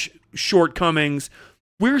French shortcomings.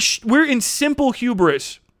 We're in simple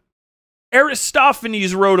hubris.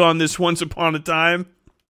 Aristophanes wrote on this once upon a time.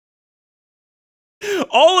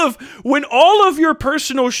 When all of your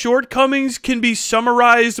personal shortcomings can be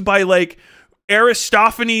summarized by like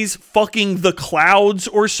Aristophanes fucking the clouds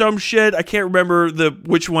or some shit. I can't remember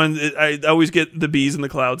which one. I always get the bees and the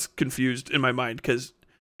clouds confused in my mind because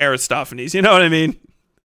Aristophanes, you know what I mean?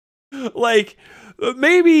 Like,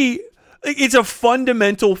 maybe it's a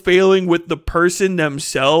fundamental failing with the person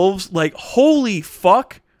themselves. Like, holy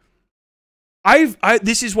fuck.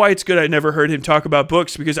 This is why it's good I never heard him talk about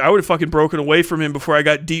books, because I would have fucking broken away from him before I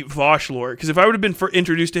got deep Vaush lore. Because if I would have been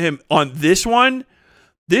introduced to him on this one,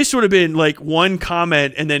 this would have been like one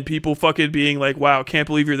comment and then people fucking being like, wow, can't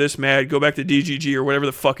believe you're this mad. Go back to DGG or whatever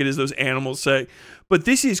the fuck it is those animals say. But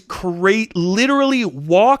this is great. Literally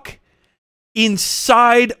walk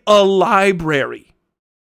inside a library.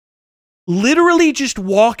 Literally just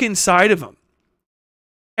walk inside of them.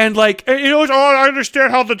 And like, you know, I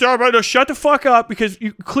understand how the job. No, shut the fuck up, because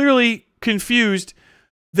you're clearly confused.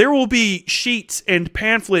 There will be sheets and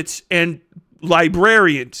pamphlets and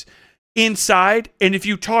librarians inside, and if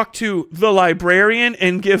you talk to the librarian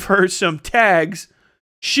and give her some tags,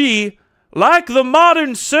 she, like the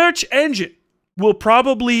modern search engine, will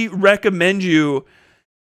probably recommend you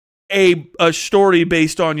a story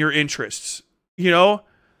based on your interests. You know,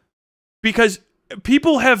 because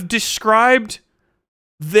people have described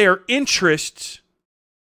their interests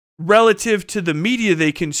relative to the media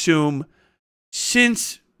they consume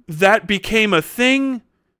since that became a thing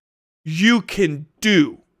you can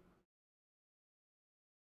do.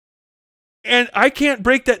 And I can't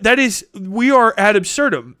break that. That is, we are ad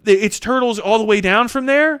absurdum. It's turtles all the way down from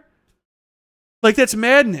there. Like, that's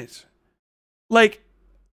madness. Like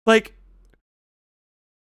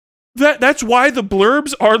that's why the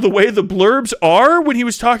blurbs are the way the blurbs are when he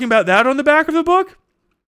was talking about that on the back of the book.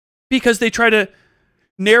 Because they try to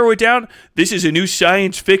narrow it down. This is a new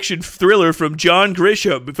science fiction thriller from John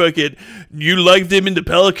Grisham. Fucking, you liked them in the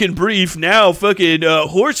Pelican Brief. Now fucking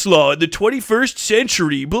horse law in the 21st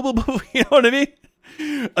century. Blah, blah, blah. You know what I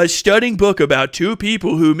mean? A stunning book about two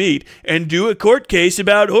people who meet and do a court case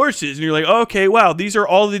about horses. And you're like, okay, wow, these are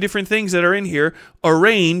all the different things that are in here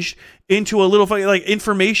arranged into a little fucking like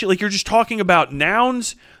information. Like, you're just talking about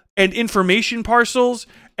nouns and information parcels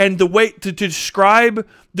and the way to describe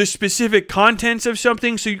the specific contents of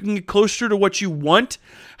something so you can get closer to what you want.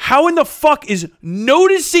 How in the fuck is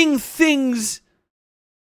noticing things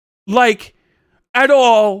like at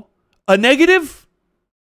all a negative?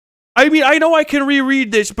 I mean, I know I can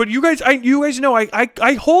reread this, but you guys know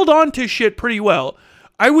I hold on to shit pretty well.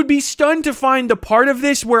 I would be stunned to find the part of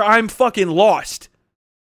this where I'm fucking lost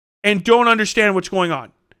and don't understand what's going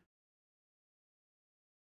on.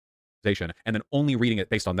 And then only reading it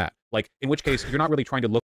based on that. Like, in which case, you're not really trying to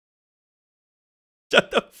look. Shut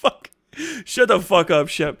the fuck up,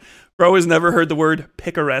 Shep. Bro has never heard the word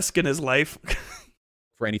picaresque in his life.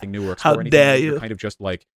 For anything new or explore How anything dare new. you? You're kind of just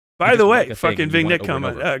like. By the way, fucking vignette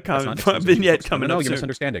coming. Vignette coming No, up you're soon.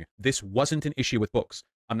 misunderstanding. This wasn't an issue with books.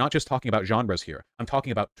 I'm not just talking about genres here. I'm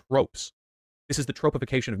talking about tropes. This is the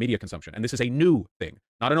tropification of media consumption, and this is a new thing,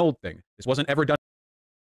 not an old thing. This wasn't ever done.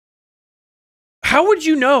 How would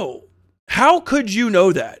you know? How could you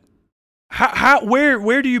know that?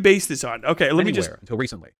 where do you base this on? Okay, let me just until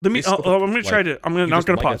recently. let me. I'm gonna try to. I'm gonna not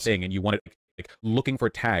gonna pause. A thing, and you want it like looking for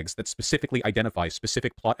tags that specifically identify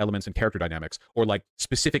specific plot elements and character dynamics, or like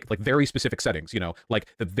specific, like very specific settings. You know, like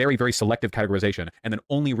the very very selective categorization, and then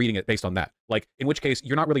only reading it based on that. Like in which case,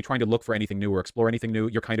 you're not really trying to look for anything new or explore anything new.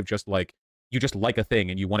 You're kind of just like. You just like a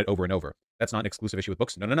thing and you want it over and over. That's not an exclusive issue with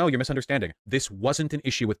books. No, you're misunderstanding. This wasn't an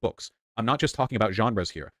issue with books. I'm not just talking about genres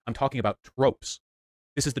here. I'm talking about tropes.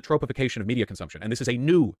 This is the tropification of media consumption, and this is a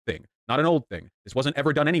new thing, not an old thing. This wasn't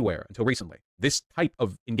ever done anywhere until recently. This type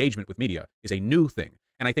of engagement with media is a new thing,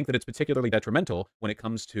 and I think that it's particularly detrimental when it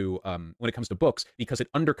comes to books because it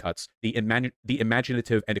undercuts the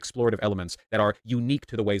imaginative and explorative elements that are unique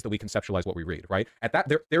to the ways that we conceptualize what we read. Right? At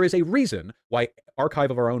that, there is a reason why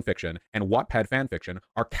Archive of Our Own Fiction and Wattpad fan fiction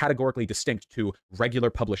are categorically distinct to regular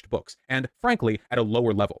published books, and frankly, at a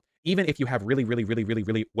lower level. Even if you have really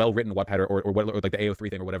well-written Wattpad or like the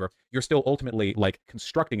AO3 thing or whatever, you're still ultimately like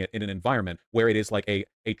constructing it in an environment where it is like a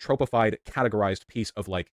tropified, categorized piece of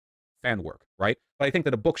like fan work, right? But I think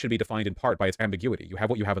that a book should be defined in part by its ambiguity. You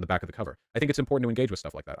have what you have on the back of the cover. I think it's important to engage with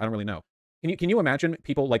stuff like that. I don't really know. Can you imagine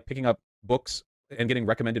people like picking up books and getting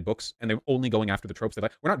recommended books and they're only going after the tropes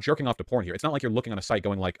that we're not jerking off to porn here. It's not like you're looking on a site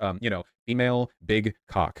going like, you know, female big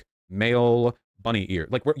cock, male bunny ear.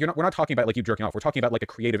 Like we're not talking about like you jerking off. We're talking about like a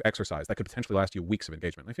creative exercise that could potentially last you weeks of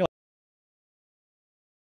engagement. I feel like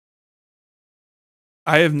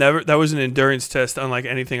I have never. That was an endurance test unlike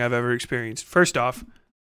anything I've ever experienced. First off,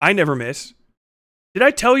 I never miss. Did I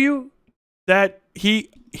tell you that he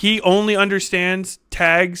only understands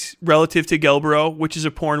tags relative to Gelbro, which is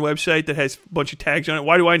a porn website that has a bunch of tags on it?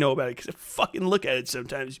 Why do I know about it? Because I fucking look at it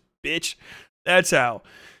sometimes, bitch. That's how.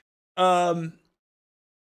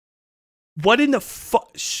 What in the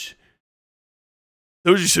fuck?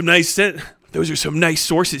 Those are some nice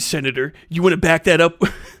sources, Senator. You want to back that up?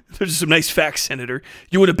 Those are some nice facts, Senator.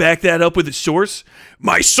 You want to back that up with a source?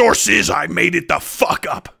 My source is I made it the fuck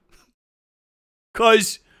up.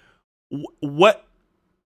 Cause what?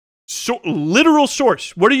 Literal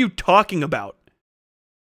source. What are you talking about?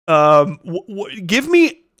 Give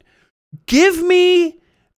me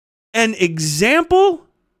an example.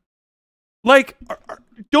 Like,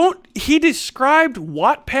 he described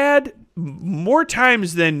Wattpad more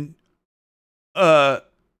times than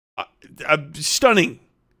stunning.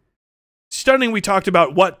 Stunning, we talked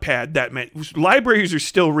about Wattpad. That meant libraries are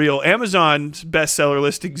still real. Amazon's bestseller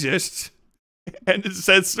list exists. And it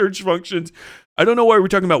says search functions. I don't know why we're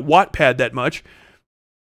talking about Wattpad that much.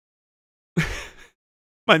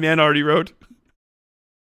 My man already wrote.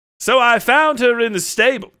 So I found her in the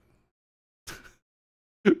stable.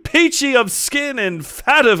 Peachy of skin and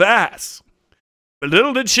fat of ass. But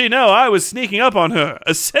little did she know I was sneaking up on her,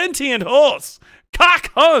 a sentient horse,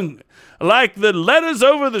 cock hung, like the letters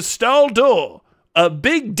over the stall door. A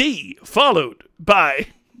big D followed by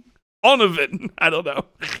Onovan. I don't know.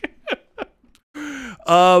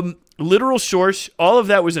 Literal source, all of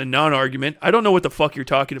that was a non-argument. I don't know what the fuck you're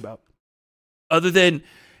talking about. Other than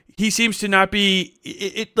he seems to not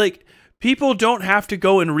be like people don't have to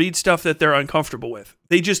go and read stuff that they're uncomfortable with.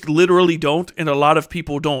 They just literally don't, and a lot of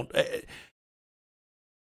people don't.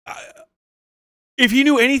 If he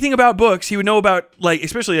knew anything about books, he would know about, like,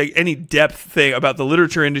 especially like any depth thing about the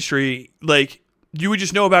literature industry. Like, you would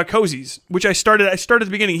just know about cozies, which I started at the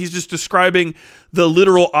beginning. He's just describing the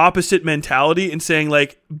literal opposite mentality and saying,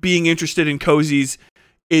 like, being interested in cozies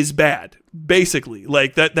is bad. Basically,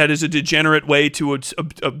 like that is a degenerate way to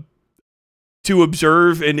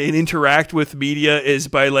observe and interact with media is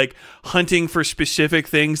by like hunting for specific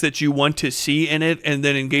things that you want to see in it and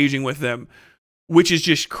then engaging with them, which is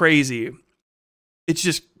just crazy. It's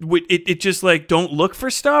just it just like don't look for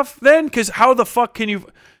stuff then, because how the fuck can you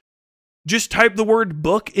just type the word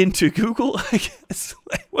book into Google? I guess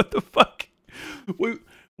like, what the fuck? We're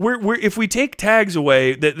if we take tags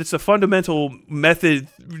away, that it's a fundamental method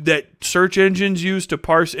that search engines use to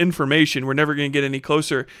parse information. We're never going to get any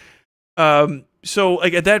closer. So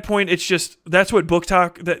like at that point, it's just that's what book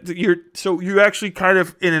talk that you actually kind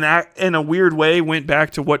of in a weird way went back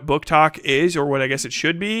to what book talk is, or what I guess it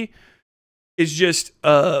should be. Is just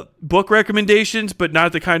book recommendations, but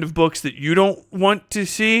not the kind of books that you don't want to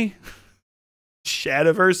see.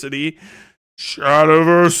 Shadiversity.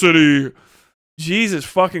 Jesus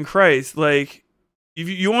fucking Christ! Like, if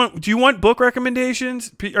do you want book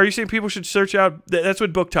recommendations? Are you saying people should search out? That's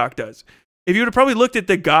what book talk does. If you would have probably looked at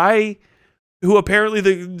the guy who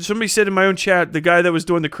apparently somebody said in my own chat, the guy that was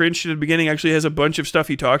doing the cringe shit at the beginning actually has a bunch of stuff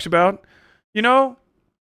he talks about. You know.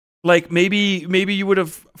 Like maybe you would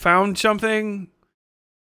have found something.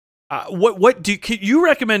 Can you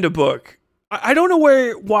recommend a book? I don't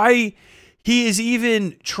know why he is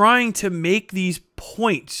even trying to make these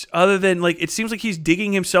points other than, like, it seems like he's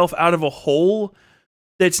digging himself out of a hole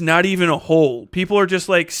that's not even a hole. People are just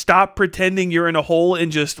like, stop pretending you're in a hole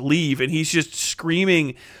and just leave. And he's just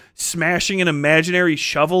screaming, smashing an imaginary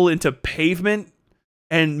shovel into pavement,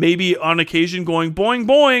 and maybe on occasion going boing,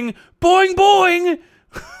 boing, boing, boing.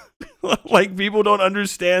 Like, people don't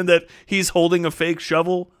understand that he's holding a fake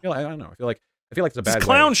shovel. I don't know. I feel like it's a bad It's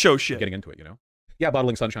clown way show of shit. getting into it, you know? Yeah,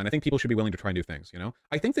 bottling sunshine. I think people should be willing to try new things, you know?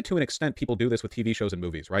 I think that to an extent, people do this with TV shows and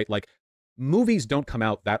movies, right? Like, movies don't come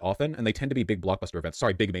out that often, and they tend to be big blockbuster events.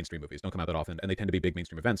 Sorry, big mainstream movies don't come out that often, and they tend to be big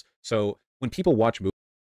mainstream events. So when people watch movies,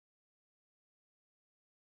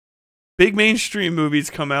 Big mainstream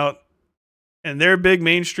movies come out, and they're big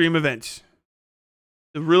mainstream events.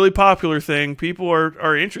 The really popular thing people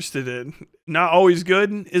are interested in. Not always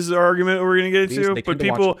good is the argument we're going to get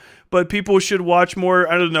into, but people should watch more,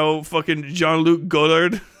 I don't know, fucking Jean-Luc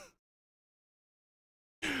Godard.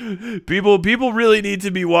 People really need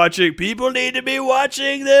to be watching. People need to be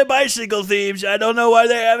watching the Bicycle Thieves. I don't know why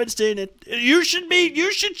they haven't seen it. You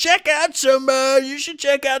should check out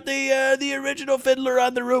the original Fiddler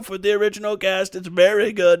on the Roof with the original cast. It's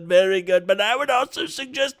very good, very good. But I would also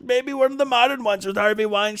suggest maybe one of the modern ones with Harvey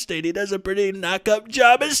Weinstein. He does a pretty knock-up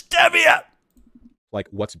job as Stevia. Like,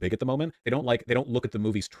 what's big at the moment. They don't look at the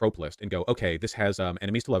movie's trope list and go, okay, this has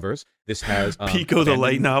enemies to lovers, this has Pico the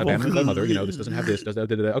light novel, abandonment by mother, you know, this doesn't have this,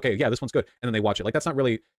 okay, yeah, this one's good, and then they watch it. Like, that's not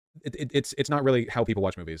really, it's not really how people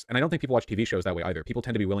watch movies, and I don't think people watch TV shows that way either. People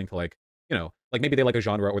tend to be willing to, like, you know, like, maybe they like a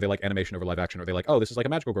genre, or they like animation over live action, or they like, oh, this is like a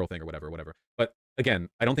magical girl thing, or whatever. But again,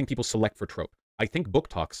 I don't think people select for trope. I think Book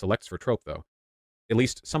Talk selects for trope, though. At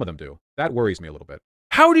least some of them do. That worries me a little bit.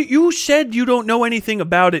 How do you said you don't know anything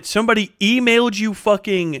about it? Somebody emailed you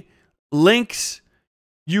fucking links.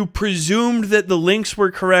 You presumed that the links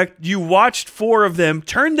were correct. You watched 4 of them,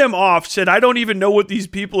 turned them off, said, I don't even know what these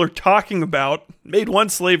people are talking about. Made one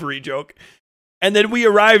slavery joke. And then we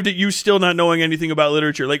arrived at you still not knowing anything about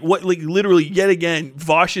literature. Like, what, like, literally, yet again,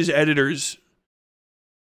 Vaush's editors.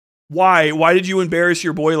 Why? Why did you embarrass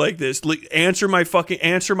your boy like this? Like, answer my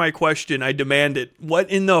question. I demand it. What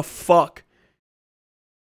in the fuck?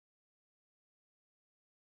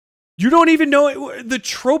 You don't even know the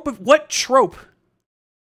trope of what trope?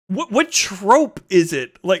 What trope is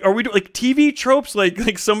it? Like, are we doing like TV tropes?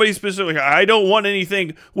 Like somebody specific? Like, I don't want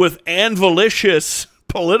anything with anvilicious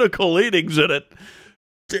political leanings in it.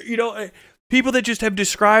 You know, people that just have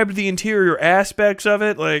described the interior aspects of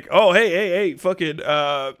it. Like, oh, hey, fucking,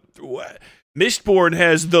 Mistborn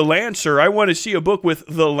has the Lancer. I want to see a book with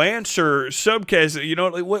the Lancer subcast. You know,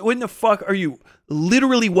 like, what in the fuck are you?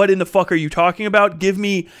 Literally, what in the fuck are you talking about? Give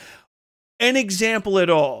me an example at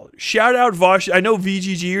all. Shout out Vaush. I know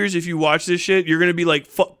VGGers, if you watch this shit, you're going to be like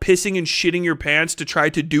pissing and shitting your pants to try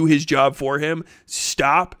to do his job for him.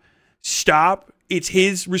 Stop. It's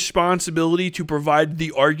his responsibility to provide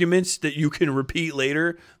the arguments that you can repeat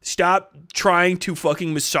later. Stop trying to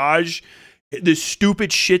fucking massage the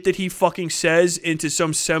stupid shit that he fucking says into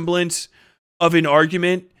some semblance of an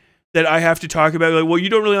argument that I have to talk about. Like, well, you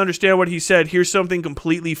don't really understand what he said. Here's something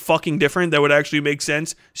completely fucking different that would actually make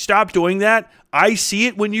sense. Stop doing that. I see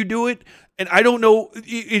it when you do it, and I don't know.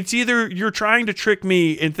 It's either you're trying to trick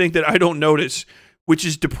me and think that I don't notice, which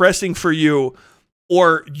is depressing for you,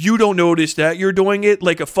 or you don't notice that you're doing it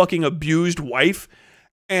like a fucking abused wife,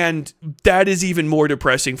 and that is even more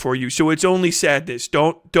depressing for you. So it's only sadness.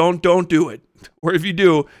 Don't do it. Or if you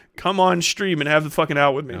do, come on stream and have the fucking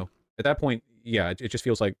out with me. No. At that point, yeah, it just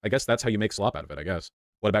feels like, I guess that's how you make slop out of it, I guess.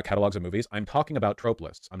 What about catalogs of movies? I'm talking about trope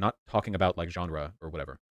lists. I'm not talking about, like, genre or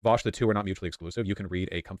whatever. Vaush, the two are not mutually exclusive. You can read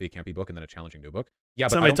a comfy, campy book and then a challenging new book. Yeah,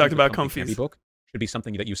 but somebody talked about comfy, campy book should be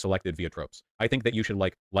something that you selected via tropes. I think that you should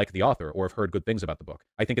like the author or have heard good things about the book.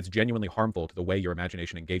 I think it's genuinely harmful to the way your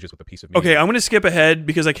imagination engages with a piece of media. Okay, I'm going to skip ahead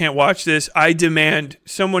because I can't watch this. I demand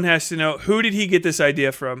someone has to know, who did he get this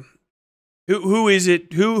idea from? Who is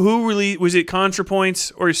it? Who really was it?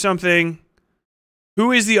 ContraPoints or something?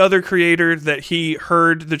 Who is the other creator that he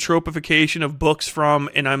heard the tropification of books from,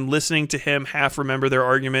 and I'm listening to him half remember their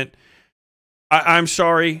argument? I'm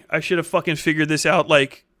sorry. I should have fucking figured this out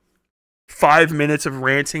like 5 minutes of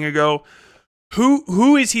ranting ago.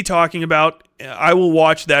 Who is he talking about? I will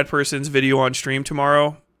watch that person's video on stream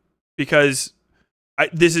tomorrow because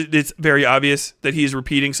it's very obvious that he's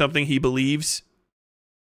repeating something he believes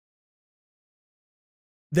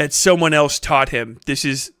that someone else taught him. This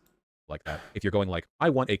is like that. If you're going like, I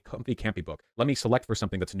want a comfy, campy book, let me select for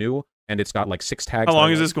something that's new and it's got like 6 tags. How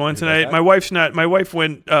long is this going tonight? My wife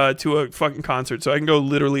went to a fucking concert, so I can go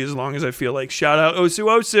literally as long as I feel like. Shout out Osu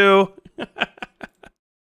Osu.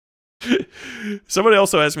 Somebody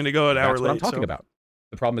also asked me to go an hour That's late. what I'm talking so. about.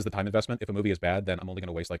 The problem is the time investment. If a movie is bad, then I'm only going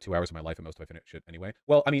to waste like 2 hours of my life, and most of I finish it anyway.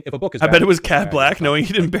 Well, I mean, if a book is I bad, bet it was it's Cat bad, Black it's not, knowing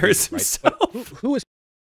he'd like, embarrass right? himself. But who is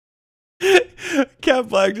Cat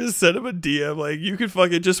Black just sent him a DM like, you could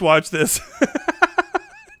fucking just watch this.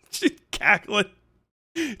 She's cackling.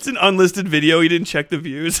 It's an unlisted video. He didn't check the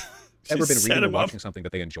views. ever been Set reading or him up. watching something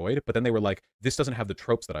that they enjoyed, but then they were like, this doesn't have the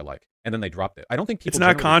tropes that I like, and then they dropped it? I don't think people. It's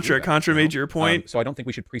not generally do Contra. that, Contra you know? made your point. So I don't think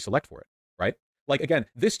we should pre-select for it, right? Like, again,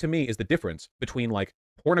 this to me is the difference between like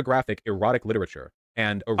pornographic erotic literature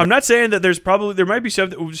and I'm not saying that there might be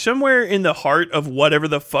something somewhere in the heart of whatever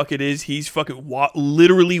the fuck it is he's fucking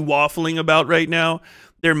literally waffling about right now.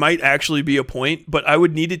 There might actually be a point, but I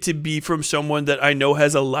would need it to be from someone that I know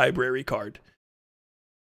has a library card.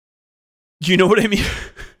 Do you know what I mean?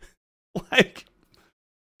 Like,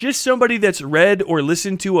 just somebody that's read or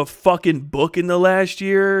listened to a fucking book in the last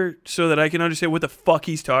year so that I can understand what the fuck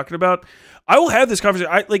he's talking about. I will have this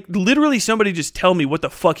conversation. Like, literally somebody just tell me what the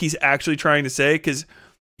fuck he's actually trying to say, because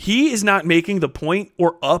he is not making the point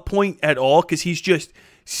or a point at all, because he's just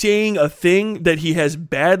saying a thing that he has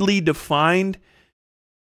badly defined.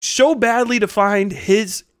 So badly defined,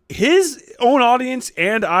 his own audience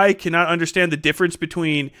and I cannot understand the difference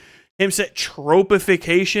between him said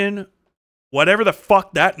tropification, whatever the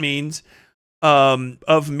fuck that means,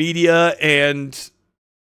 of media and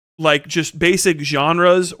like just basic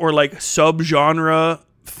genres or like subgenre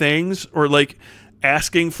things, or like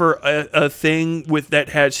asking for a thing with that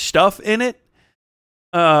has stuff in it.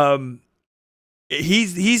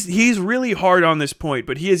 He's really hard on this point,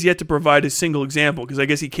 but he has yet to provide a single example, because I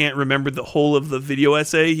guess he can't remember the whole of the video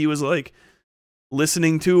essay he was like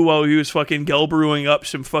listening to while he was fucking gelbrewing up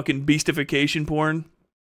some fucking beastification porn.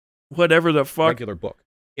 Whatever the fuck. Regular book.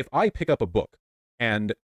 If I pick up a book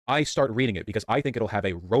and I start reading it because I think it'll have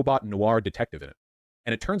a robot noir detective in it,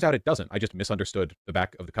 and it turns out it doesn't, I just misunderstood the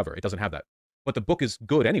back of the cover. It doesn't have that. But the book is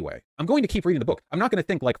good anyway, I'm going to keep reading the book. I'm not going to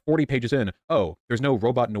think like 40 pages in, oh, there's no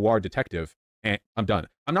robot noir detective, and I'm done.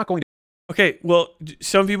 I'm not going to. Okay, well,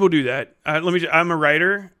 some people do that. I'm a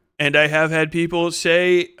writer, and I have had people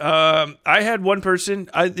say, I had one person,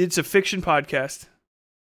 it's a fiction podcast.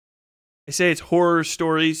 I say it's horror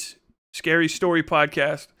stories, scary story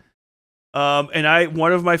podcast. And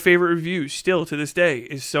one of my favorite reviews still to this day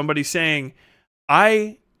is somebody saying,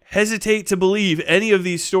 I hesitate to believe any of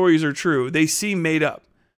these stories are true. They seem made up.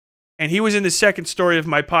 And he was in the second story of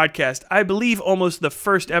my podcast. I believe almost the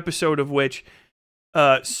first episode of which,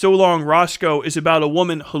 So Long Roscoe, is about a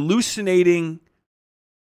woman hallucinating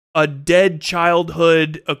a dead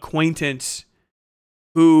childhood acquaintance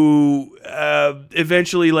who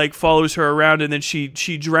eventually like follows her around, and then she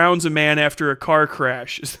drowns a man after a car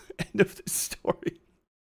crash. Is the end of the story.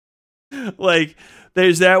 Like,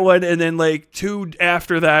 there's that one, and then like 2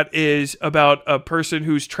 after that is about a person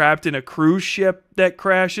who's trapped in a cruise ship that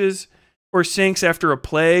crashes or sinks after a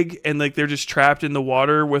plague, and like they're just trapped in the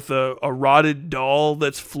water with a rotted doll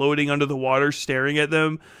that's floating under the water staring at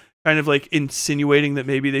them, kind of like insinuating that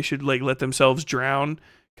maybe they should like let themselves drown,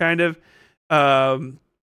 kind of.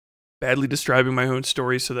 Badly describing my own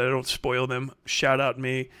stories so that I don't spoil them. Shout out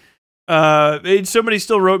me. And somebody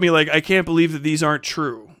still wrote me like, I can't believe that these aren't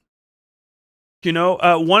true. You know,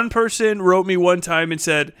 one person wrote me one time and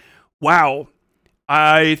said, wow,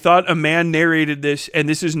 I thought a man narrated this, and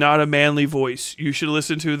this is not a manly voice. You should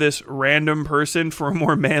listen to this random person for a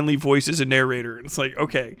more manly voice as a narrator. And it's like,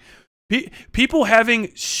 okay. People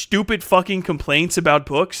having stupid fucking complaints about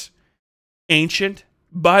books. Ancient,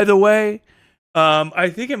 by the way. I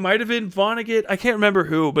think it might have been Vonnegut. I can't remember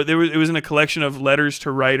who, but it was in a collection of letters to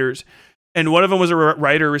writers. And one of them was a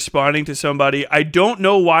writer responding to somebody. I don't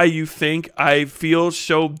know why you think I feel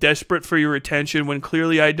so desperate for your attention when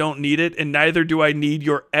clearly I don't need it, and neither do I need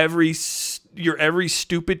your every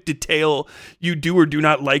stupid detail you do or do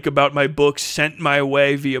not like about my books sent my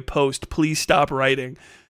way via post. Please stop writing.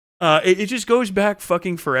 It just goes back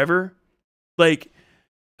fucking forever. Like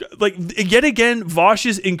yet again, Vaush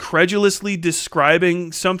is incredulously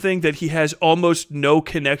describing something that he has almost no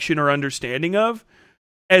connection or understanding of,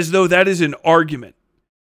 as though that is an argument.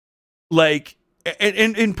 Like,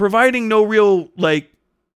 and providing no real, like,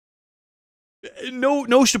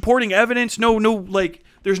 no supporting evidence, no, like,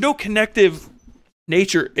 there's no connective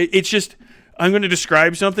nature. It's just, I'm going to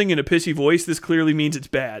describe something in a pissy voice. This clearly means it's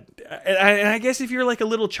bad. And I guess if you're like a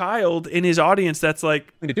little child in his audience, that's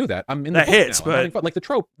like, to do that. I'm in the that book hits, now. but Like the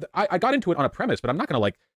trope, I got into it on a premise, but I'm not going to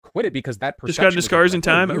like quit it because that just got into Scars in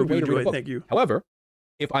Time. I Weird hope you way to read a enjoy it. book. Thank you. However,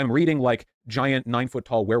 if I'm reading like giant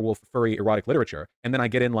 9-foot-tall werewolf furry erotic literature, and then I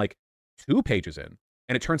get in like 2 pages in,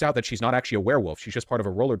 and it turns out that she's not actually a werewolf, she's just part of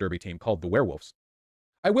a roller derby team called the Werewolves,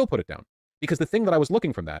 I will put it down. Because the thing that I was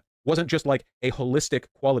looking from that wasn't just like a holistic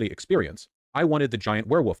quality experience. I wanted the giant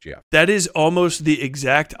werewolf GF. That is almost the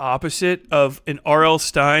exact opposite of an R.L.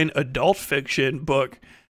 Stine adult fiction book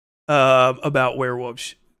about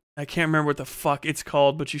werewolves. I can't remember what the fuck it's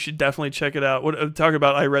called, but you should definitely check it out. What I'm talking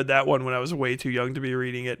about, I read that one when I was way too young to be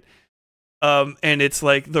reading it. And it's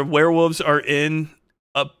like the werewolves are in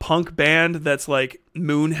a punk band that's like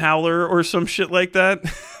Moon Howler or some shit like that.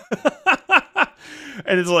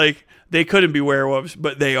 And it's like, they couldn't be werewolves,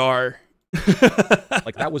 but they are.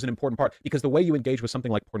 Like, that was an important part, because the way you engage with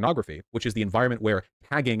something like pornography, which is the environment where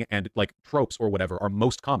tagging and like tropes or whatever are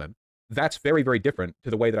most common, that's very, very different to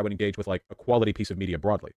the way that I would engage with like a quality piece of media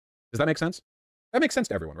broadly. Does that make sense? That makes sense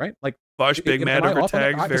to everyone, right? Like, Vaush big mad over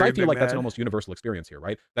tags, because I feel like that's an almost universal experience here,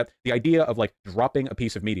 right? That the idea of like dropping a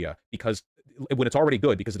piece of media because when it's already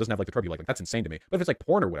good because it doesn't have like the trope you like that's insane to me. But if it's like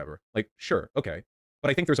porn or whatever, like, sure, okay.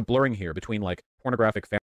 But I think there's a blurring here between like pornographic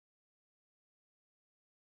fan.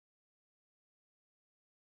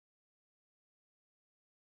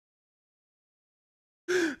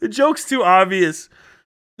 The joke's too obvious.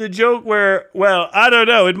 The joke where, well, I don't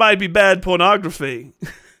know, it might be bad pornography.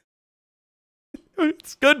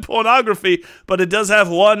 It's good pornography, but it does have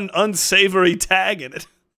one unsavory tag in it.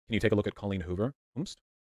 Can you take a look at Colleen Hoover?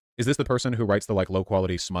 Is this the person who writes the like low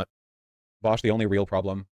quality smut? Vaush, the only real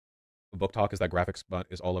problem with book talk is that graphic smut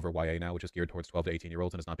is all over YA now, which is geared towards 12 to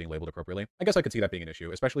 18-year-olds and is not being labeled appropriately. I guess I could see that being an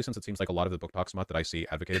issue, especially since it seems like a lot of the book talk smut that I see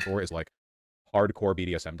advocated for is like hardcore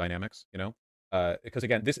BDSM dynamics, you know? Because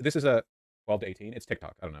again, this is a 12 to 18. It's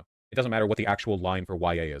TikTok. I don't know. It doesn't matter what the actual line for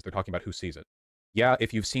YA is. They're talking about who sees it. Yeah,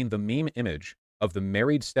 if you've seen the meme image of the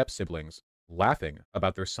married step-siblings laughing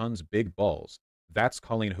about their son's big balls, that's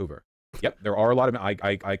Colleen Hoover. Yep, there are a lot of...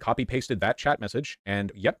 I copy-pasted that chat message,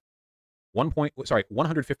 and yep,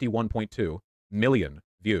 151.2 million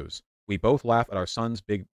views. We both laugh at our son's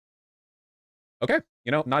big... Okay,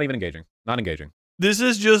 you know, not even engaging. Not engaging. This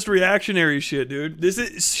is just reactionary shit, dude. This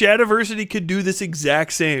is... Shadiversity could do this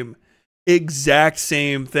exact same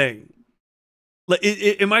thing. Like,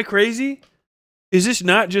 am I crazy? Is this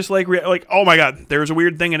not just like, oh my god, there's a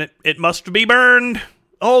weird thing in it. It must be burned.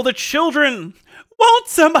 Oh, the children. Won't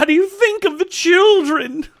somebody think of the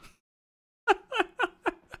children?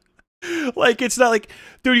 Like, it's not like,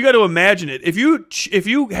 dude, you got to imagine it. If you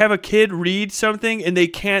have a kid read something and they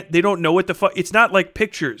don't know what the fuck, it's not like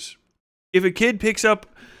pictures. If a kid picks up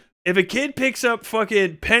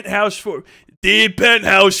fucking Dear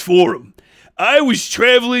Penthouse Forum, I was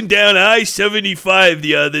traveling down I-75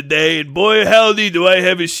 the other day, and boy howdy do I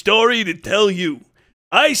have a story to tell you.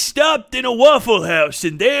 I stopped in a Waffle House,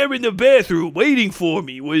 and there in the bathroom waiting for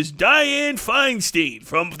me was Diane Feinstein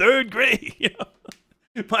from 3rd grade.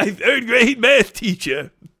 My 3rd grade math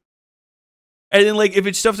teacher. And then, like, if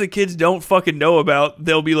it's stuff that kids don't fucking know about,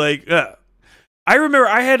 they'll be like, I remember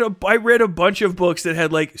I read a bunch of books that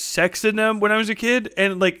had, like, sex in them when I was a kid,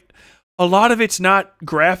 and, like, a lot of it's not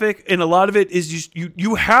graphic, and a lot of it is just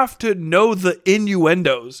you have to know the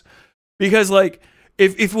innuendos, because like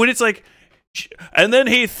if when it's like, and then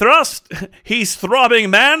he thrust his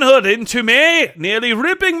throbbing manhood into me, nearly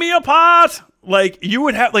ripping me apart. Like, you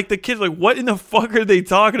would have, like, the kid, like, what in the fuck are they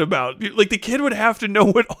talking about? Like, the kid would have to know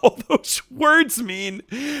what all those words mean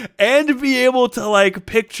and be able to, like,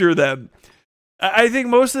 picture them. I think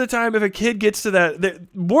most of the time, if a kid gets to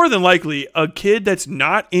that, more than likely, a kid that's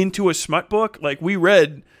not into a smut book, like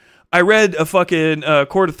I read a fucking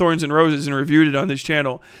Court of Thorns and Roses and reviewed it on this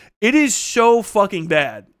channel. It is so fucking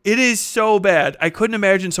bad. It is so bad. I couldn't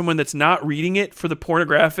imagine someone that's not reading it for the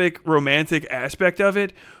pornographic, romantic aspect of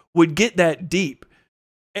it would get that deep.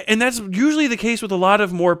 And that's usually the case with a lot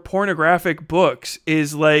of more pornographic books,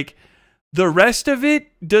 is like, the rest of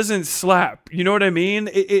it doesn't slap. You know what I mean?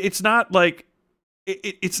 It's not like...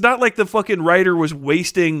 It's not like the fucking writer was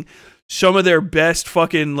wasting some of their best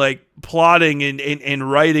fucking like plotting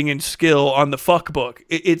and writing and skill on the fuck book.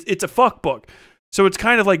 It's a fuck book. So it's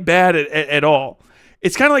kind of like bad at all.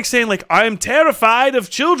 It's kind of like saying like, I'm terrified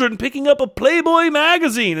of children picking up a Playboy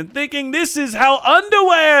magazine and thinking this is how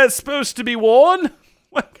underwear is supposed to be worn.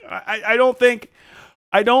 Like, I don't think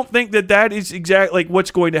that is exactly like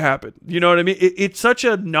what's going to happen. You know what I mean? It's such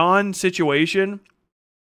a non-situation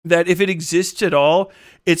that if it exists at all,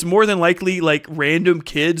 it's more than likely like random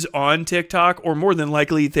kids on TikTok, or more than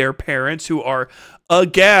likely their parents who are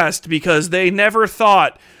aghast because they never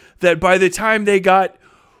thought that by the time they got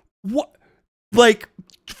like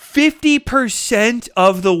 50%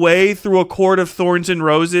 of the way through a Court of Thorns and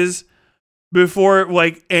Roses before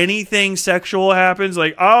like anything sexual happens,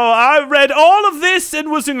 like, oh, I read all of this and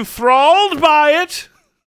was enthralled by it.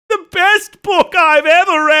 The best book I've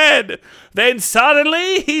ever read. Then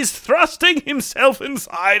suddenly he's thrusting himself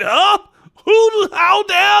inside her. How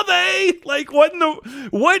dare they? Like, what in the,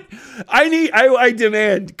 what? I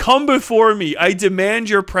demand, come before me. I demand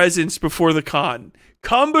your presence before the con.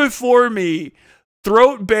 Come before me,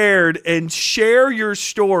 throat bared, and share your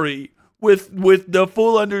story with the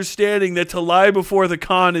full understanding that to lie before the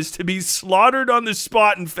con is to be slaughtered on the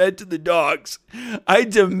spot and fed to the dogs. I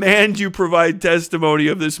demand you provide testimony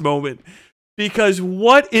of this moment. Because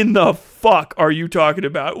what in the fuck are you talking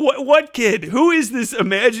about? What kid? Who is this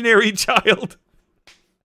imaginary child?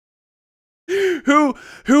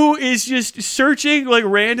 Who is just searching like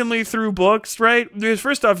randomly through books, right? Because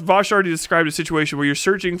first off, Vaush already described a situation where you're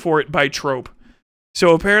searching for it by trope.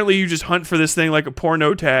 So apparently you just hunt for this thing like a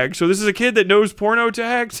porno tag. So this is a kid that knows porno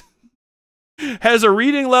tags, has a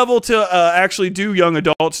reading level to actually do young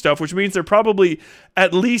adult stuff, which means they're probably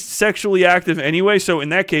at least sexually active anyway. So in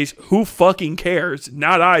that case, who fucking cares?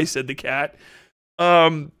 Not I, said the cat.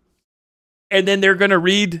 And then they're gonna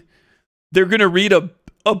read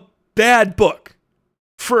a bad book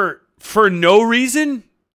for no reason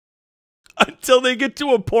until they get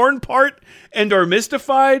to a porn part and are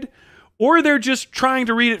mystified. Or they're just trying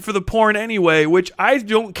to read it for the porn anyway, which I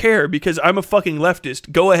don't care because I'm a fucking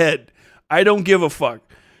leftist. Go ahead. I don't give a fuck.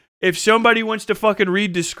 If somebody wants to fucking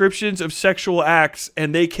read descriptions of sexual acts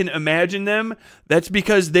and they can imagine them, that's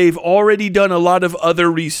because they've already done a lot of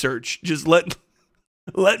other research. Just let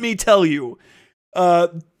me tell you.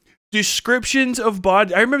 Descriptions of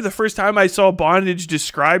bondage. I remember the first time I saw bondage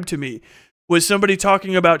described to me was somebody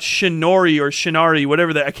talking about shinori or shinari,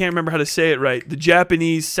 whatever that, I can't remember how to say it right, the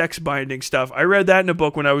Japanese sex binding stuff. I read that in a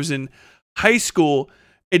book when I was in high school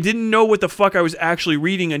and didn't know what the fuck I was actually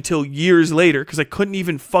reading until years later because I couldn't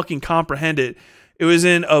even fucking comprehend it. It was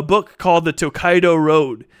in a book called The Tokaido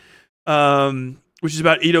Road, which is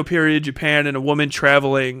about Edo period Japan and a woman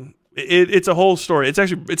traveling. It's a whole story. It's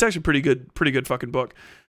actually pretty good fucking book.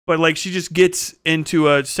 But like she just gets into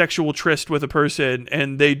a sexual tryst with a person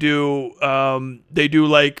and they do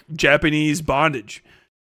like Japanese bondage.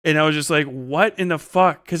 And I was just like, what in the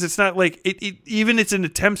fuck? Because it's not like even it's an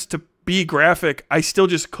attempt to be graphic. I still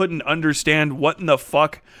just couldn't understand what in the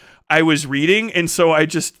fuck I was reading. And so I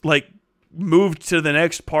just like moved to the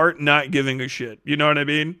next part, not giving a shit. You know what I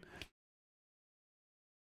mean?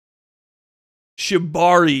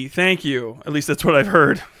 Shibari, thank you. At least that's what I've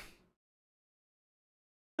heard.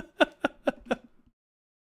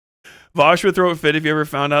 Vaush would throw a fit if you ever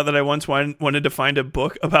found out that I once wanted to find a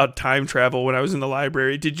book about time travel when I was in the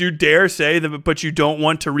library. Did you dare say that, but you don't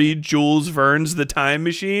want to read Jules Verne's The Time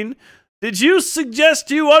Machine? Did you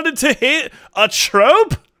suggest you wanted to hit a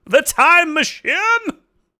trope? The Time Machine?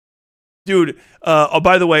 Dude,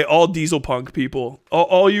 by the way, all diesel punk people,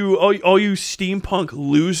 all you steampunk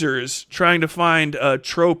losers trying to find a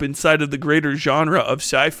trope inside of the greater genre of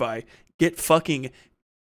sci-fi, get fucking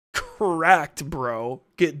cracked, bro.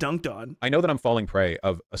 Get dunked on. I know that I'm falling prey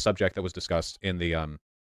of a subject that was discussed in the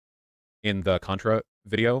Contra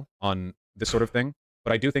video on this sort of thing,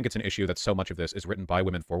 but I do think it's an issue that so much of this is written by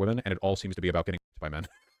women for women, and it all seems to be about getting by men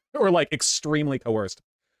or like extremely coerced.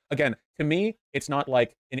 Again, to me, it's not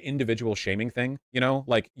like an individual shaming thing, you know?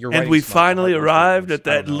 Like you're and we finally arrived at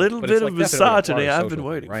that little bit of misogyny I've been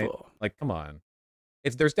waiting for. Like, come on.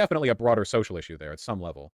 There's definitely a broader social issue there at some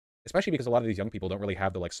level. Especially because a lot of these young people don't really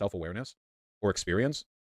have the like self-awareness or experience.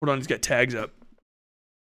 Hold on, he's got tags up.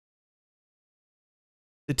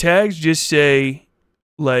 The tags just say,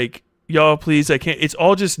 like, y'all, please, I can't. It's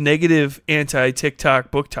all just negative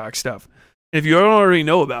anti-TikTok, book talk stuff. And if you don't already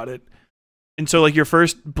know about it, and so like your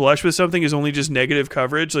first blush with something is only just negative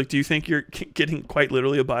coverage, like, do you think you're getting quite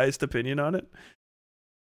literally a biased opinion on it?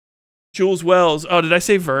 Jules Wells. Oh, did I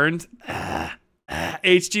say Verne?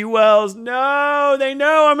 H.G. Wells. No, they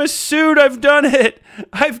know I'm a suit. I've done it.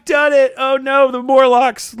 I've done it. Oh no, the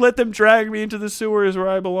Morlocks. Let them drag me into the sewers where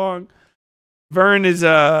I belong. Verne is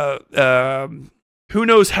who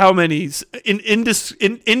knows how many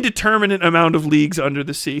indeterminate amount of leagues under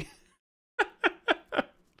the sea.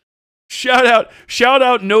 Shout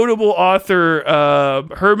out notable author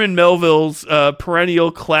Herman Melville's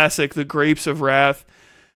perennial classic, The Grapes of Wrath.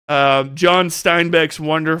 John Steinbeck's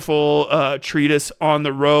wonderful treatise On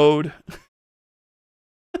the Road.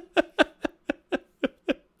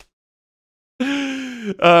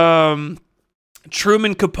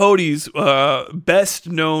 Truman Capote's best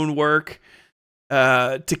known work,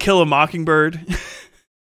 To Kill a Mockingbird.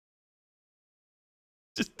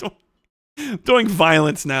 Just doing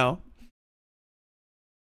violence now.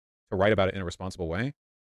 To write about it in a responsible way.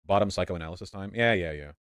 Bottom psychoanalysis time.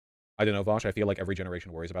 Yeah. I don't know, Vaush. I feel like every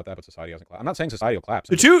generation worries about that, but society hasn't clapped. I'm not saying society will collapse.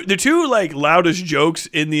 The two like loudest jokes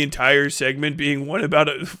in the entire segment being one about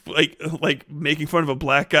like making fun of a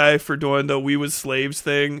black guy for doing the "we was slaves"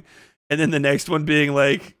 thing, and then the next one being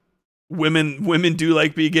like women do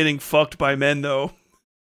like be getting fucked by men though.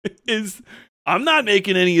 Is I'm not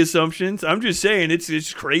making any assumptions. I'm just saying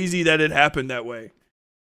it's crazy that it happened that way.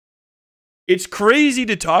 It's crazy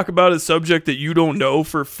to talk about a subject that you don't know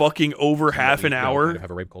for fucking over half an hour,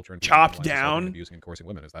 have a rape culture and chopped down, abusing and coercing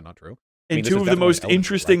women. Is that not true? And two of the most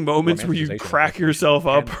interesting moments where you crack yourself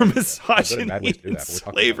up for misogyny and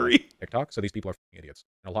slavery. TikTok. So these people are idiots,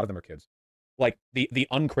 and a lot of them are kids. Like the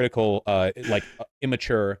uncritical,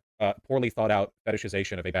 immature, poorly thought out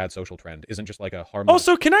fetishization of a bad social trend isn't just like a harmless.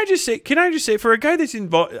 Also, can I just say, for a guy that's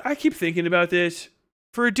involved, I keep thinking about this.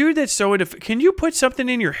 For a dude that's so into, can you put something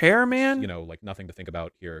in your hair, man? You know, like nothing to think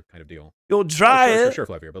about here kind of deal. You'll dry it. Sure,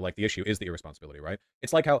 Flavier, but like the issue is the irresponsibility, right?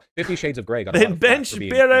 It's like how 50 Shades of Grey got then bench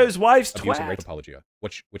Beardo's wife's abuse and twat. rape apologia,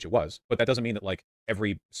 which it was. But that doesn't mean that like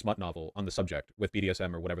every smut novel on the subject with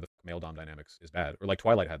BDSM or whatever the male dom dynamics is bad. Or like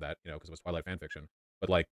Twilight had that, you know, because it was Twilight fan fiction. But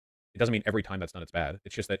like, it doesn't mean every time that's done it's bad.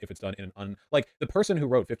 It's just that if it's done in an like the person who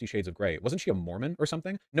wrote 50 Shades of Grey, wasn't she a Mormon or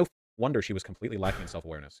something? No wonder she was completely lacking in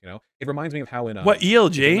self-awareness, you know? It reminds me of how in what, E.L.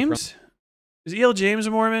 James? Is E.L. James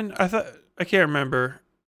a Mormon? I can't remember.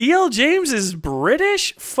 E.L. James is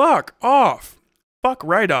British? Fuck off. Fuck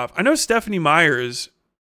right off. I know Stephanie Myers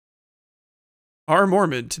are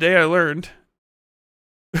Mormon. Today I learned.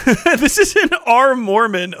 This is an R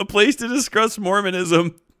Mormon, a place to discuss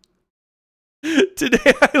Mormonism.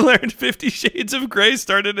 Today I learned 50 Shades of Grey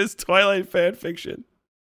started as Twilight fan fiction.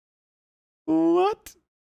 What?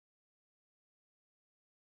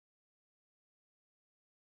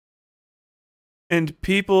 And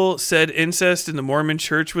people said incest in the Mormon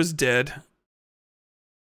church was dead.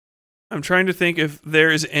 I'm trying to think if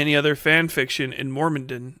there is any other fan fiction in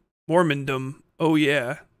Mormondom. Oh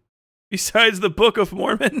yeah. Besides the Book of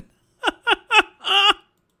Mormon.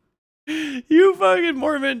 You fucking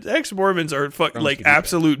Mormons, ex-Mormons are like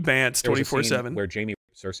absolute bants 24/7. Where Jamie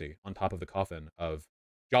Cersei on top of the coffin of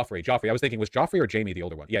Joffrey. I was thinking, was Joffrey or Jamie the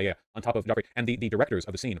older one? Yeah, on top of Joffrey. And the directors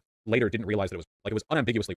of the scene later didn't realize that it was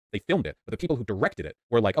unambiguously, they filmed it, but the people who directed it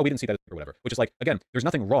were like, oh, we didn't see that or whatever. Which is like, again, there's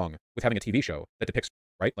nothing wrong with having a TV show that depicts,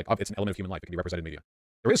 right? Like, it's an element of human life. It can be represented in media.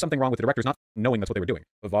 There is something wrong with the directors not knowing that's what they were doing.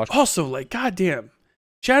 But Vaush, also, like, goddamn.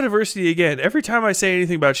 Shadiversity again. Every time I say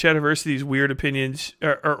anything about Shadiversity's weird opinions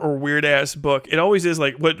or weird ass book, it always is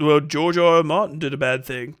like, well, George R. R. Martin did a bad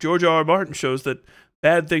thing. George R. R. Martin shows that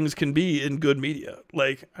bad things can be in good media.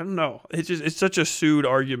 Like, I don't know. It's such a sued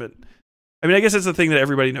argument. I mean, I guess it's the thing that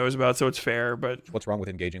everybody knows about, so it's fair, but... What's wrong with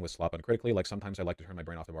engaging with slop uncritically? Like, sometimes I like to turn my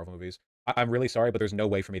brain off the Marvel movies. I'm really sorry, but there's no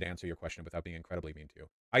way for me to answer your question without being incredibly mean to you.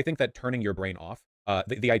 I think that turning your brain off,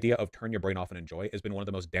 the idea of turn your brain off and enjoy has been one of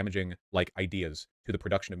the most damaging, like, ideas to the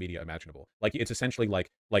production of media imaginable. Like, it's essentially like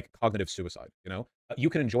cognitive suicide, you know? You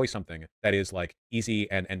can enjoy something that is, like, easy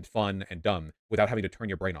and fun and dumb without having to turn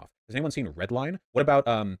your brain off. Has anyone seen Redline? What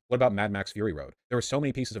about Mad Max Fury Road? There are so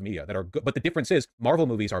many pieces of media that are good, but the difference is Marvel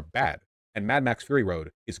movies are bad. And Mad Max Fury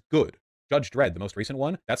Road is good. Judge Dredd, the most recent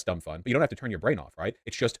one, that's dumb fun. But you don't have to turn your brain off, right?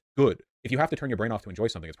 It's just good. If you have to turn your brain off to enjoy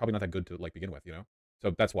something, it's probably not that good to like begin with, you know?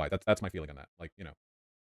 So that's why. That's my feeling on that. Like, you know.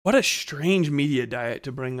 What a strange media diet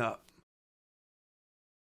to bring up.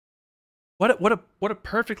 What a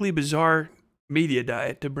perfectly bizarre media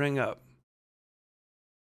diet to bring up.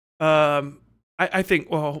 I think,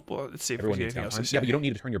 well, let's see if everyone there's needs anything else to downtime. say. Yeah, but you don't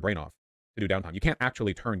need to turn your brain off to do downtime. You can't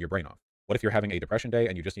actually turn your brain off. What if you're having a depression day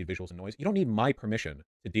and you just need visuals and noise? You don't need my permission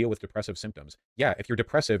to deal with depressive symptoms. Yeah, if you're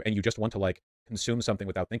depressive and you just want to like consume something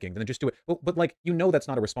without thinking, then just do it. But like, you know, that's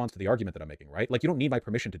not a response to the argument that I'm making, right? Like, you don't need my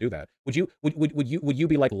permission to do that. Would you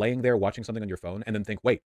be like laying there watching something on your phone and then think,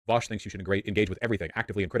 wait, Vaush thinks you should engage with everything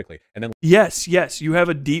actively and critically, and then yes, you have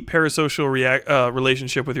a deep parasocial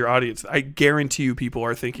relationship with your audience. I guarantee you, people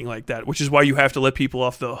are thinking like that, which is why you have to let people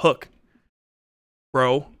off the hook,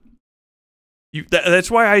 bro. That's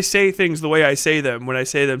why I say things the way I say them when I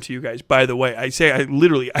say them to you guys. By the way, I think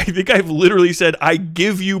I've literally said, I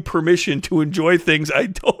give you permission to enjoy things I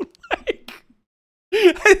don't like.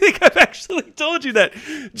 I think I've actually told you that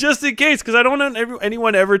just in case, because I don't want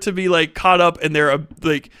anyone ever to be like caught up in their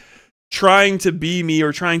like trying to be me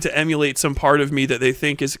or trying to emulate some part of me that they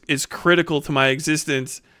think is critical to my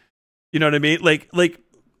existence. You know what I mean? Like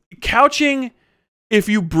couching, if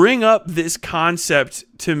you bring up this concept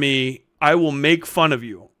to me, I will make fun of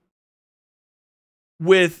you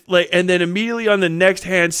with like, and then immediately on the next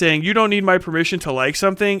hand saying, you don't need my permission to like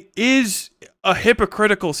something is a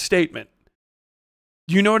hypocritical statement.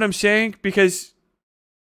 You know what I'm saying? Because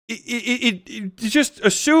it just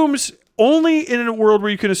assumes, only in a world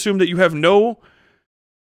where you can assume that you have no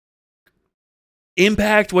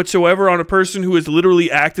impact whatsoever on a person who is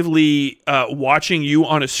literally actively watching you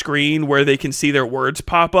on a screen where they can see their words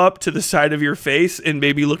pop up to the side of your face and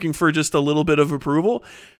maybe looking for just a little bit of approval.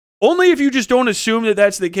 Only if you just don't assume that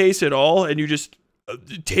that's the case at all and you just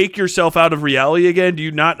take yourself out of reality again, do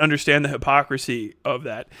you not understand the hypocrisy of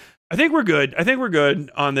that. I think we're good. I think we're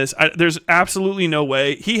good on this. There's absolutely no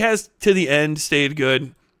way. He has, to the end, stayed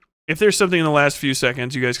good. If there's something in the last few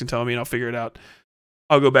seconds, you guys can tell me and I'll figure it out.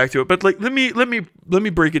 I'll go back to it. But like, let me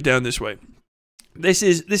break it down this way. This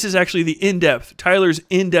is actually the Tyler's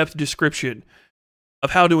in-depth description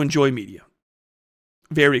of how to enjoy media.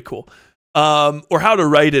 Very cool. Or how to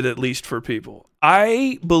write it, at least for people.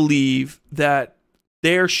 I believe that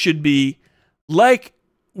there should be, like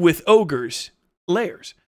with ogres,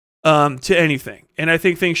 layers to anything. And I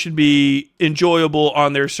think things should be enjoyable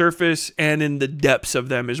on their surface and in the depths of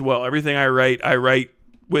them as well. Everything I write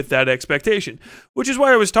with that expectation, which is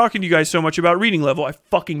why I was talking to you guys so much about reading level. I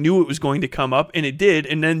fucking knew it was going to come up, and it did,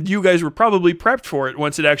 and then you guys were probably prepped for it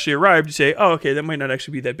once it actually arrived to say, oh, okay, that might not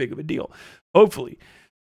actually be that big of a deal. Hopefully.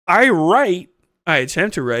 I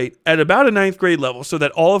attempt to write at about a 9th grade level so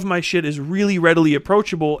that all of my shit is really readily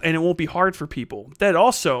approachable and it won't be hard for people. That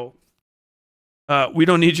also, we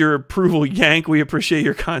don't need your approval, Yank. We appreciate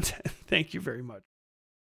your content. Thank you very much.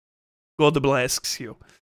 God bless you.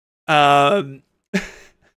 So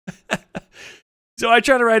I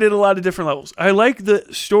try to write at a lot of different levels. I like the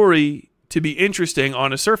story to be interesting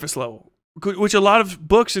on a surface level, which a lot of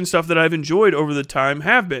books and stuff that I've enjoyed over the time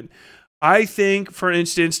have been. I think, for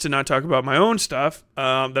instance, to not talk about my own stuff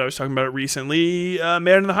that I was talking about recently, Man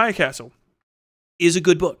in the High Castle is a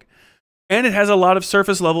good book. And it has a lot of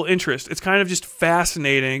surface level interest. It's kind of just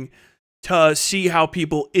fascinating to see how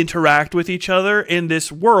people interact with each other in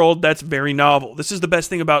this world that's very novel. This is the best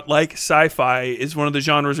thing about, like, sci-fi is one of the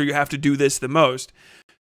genres where you have to do this the most.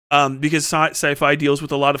 Because sci-fi deals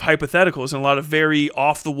with a lot of hypotheticals and a lot of very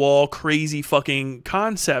off-the-wall, crazy fucking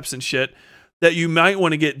concepts and shit that you might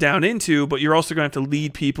want to get down into, but you're also going to have to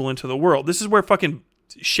lead people into the world. This is where fucking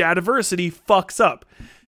Shadiversity fucks up.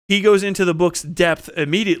 He goes into the book's depth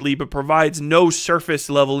immediately, but provides no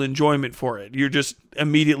surface level enjoyment for it. You're just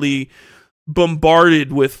immediately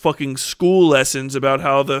bombarded with fucking school lessons about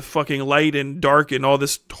how the fucking light and dark and all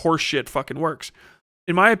this horse shit fucking works.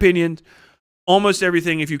 In my opinion, almost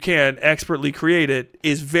everything, if you can expertly create it,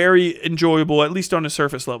 is very enjoyable, at least on a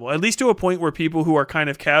surface level. At least to a point where people who are kind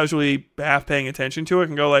of casually half paying attention to it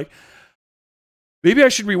can go like, maybe I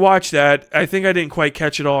should rewatch that. I think I didn't quite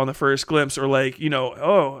catch it all on the first glimpse, or like, you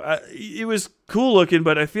know, it was cool looking,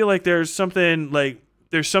 but I feel like there's something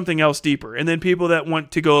else deeper. And then people that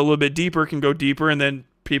want to go a little bit deeper can go deeper, and then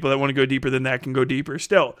people that want to go deeper than that can go deeper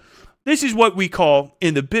still. This is what we call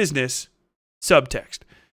in the business subtext.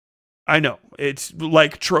 I know, it's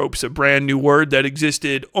like tropes, a brand new word that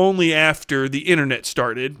existed only after the internet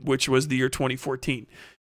started, which was the year 2014.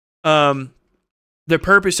 The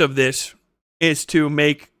purpose of this is to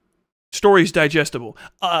make stories digestible.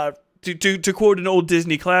 To quote an old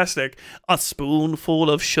Disney classic, a spoonful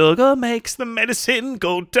of sugar makes the medicine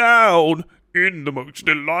go down in the most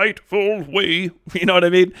delightful way. You know what I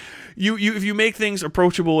mean? If you make things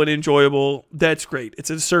approachable and enjoyable, that's great. It's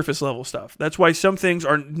a surface level stuff. That's why some things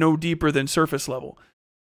are no deeper than surface level.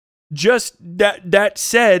 Just that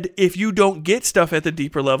said, if you don't get stuff at the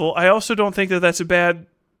deeper level, I also don't think that that's a bad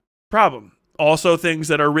problem. Also, things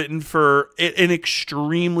that are written for in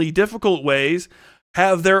extremely difficult ways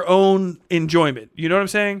have their own enjoyment. You know what I'm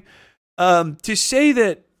saying? To say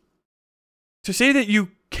that you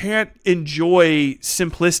can't enjoy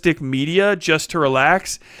simplistic media just to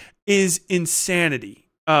relax is insanity.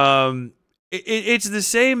 It's the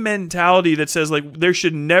same mentality that says like there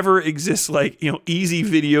should never exist like, you know, easy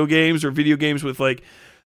video games or video games with like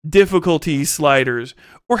difficulty sliders,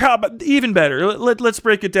 or how about even better, let's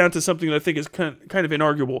break it down to something that I think is kind of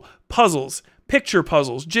inarguable. Puzzles, picture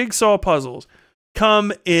puzzles, jigsaw puzzles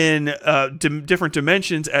come in different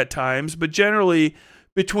dimensions at times, but generally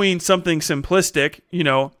between something simplistic, you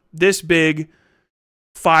know, this big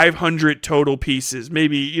 500 total pieces,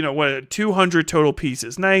 maybe, you know, 200 total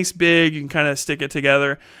pieces, nice big, you can kind of stick it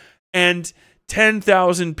together, and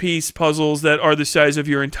 10,000 piece puzzles that are the size of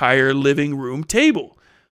your entire living room table,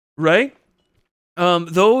 right?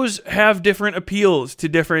 Those have different appeals to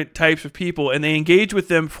different types of people, and they engage with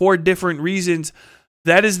them for different reasons.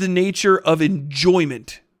 That is the nature of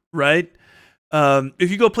enjoyment, right?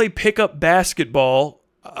 If you go play pickup basketball,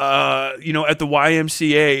 you know, at the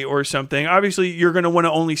YMCA or something, obviously you're going to want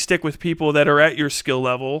to only stick with people that are at your skill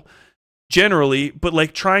level, generally, but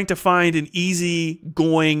like trying to find an easy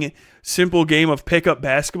going, simple game of pickup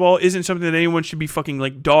basketball isn't something that anyone should be fucking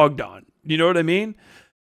like dogged on. You know what I mean?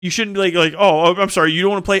 You shouldn't be like, oh, I'm sorry, you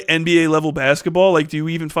don't want to play NBA level basketball? Like, do you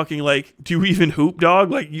even hoop, dog?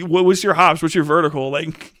 Like, what was your hops? What's your vertical?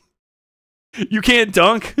 Like, you can't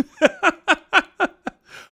dunk?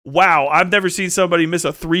 Wow, I've never seen somebody miss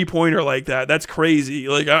a 3-pointer like that. That's crazy.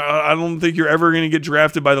 Like, I don't think you're ever going to get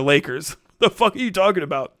drafted by the Lakers. The fuck are you talking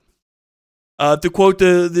about? To quote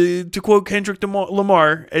to quote Kendrick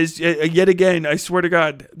Lamar, as yet again, I swear to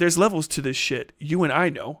God, there's levels to this shit. You and I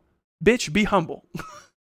know. Bitch, be humble.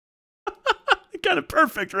 Kind of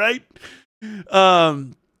perfect, right?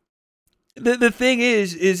 The thing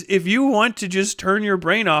is if you want to just turn your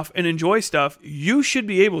brain off and enjoy stuff, you should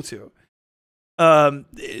be able to.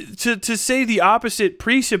 To say the opposite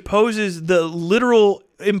presupposes the literal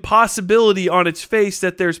impossibility on its face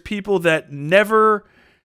that there's people that never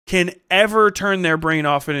can ever turn their brain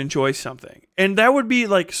off and enjoy something. And that would be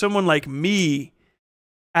like someone like me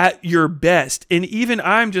at your best. And even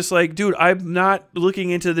I'm just like, dude, I'm not looking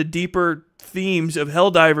into the deeper themes of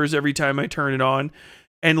Helldivers every time I turn it on.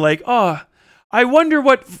 And like, I wonder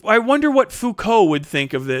what Foucault would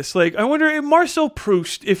think of this. Like, I wonder if Marcel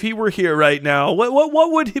Proust, if he were here right now,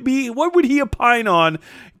 what would he opine on,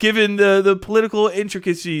 given the political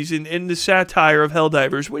intricacies and the satire of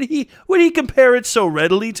Helldivers? Would he compare it so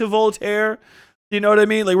readily to Voltaire? You know what I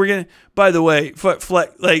mean? Like, we're gonna. By the way,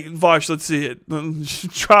 like Vaush, let's see it. Let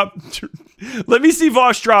me see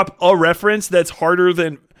Vaush drop a reference that's harder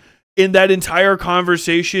than in that entire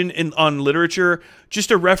conversation on literature.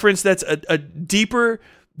 Just a reference that's a deeper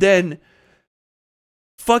than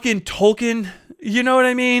fucking Tolkien. You know what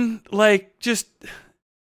I mean? Like, just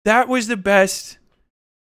that was the best.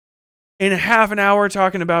 In a half an hour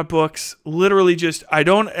talking about books, literally just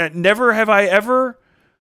never have I ever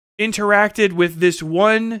interacted with this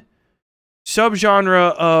one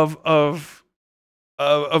subgenre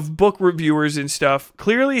of book reviewers and stuff.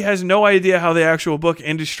 Clearly has no idea how the actual book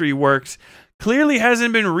industry works. Clearly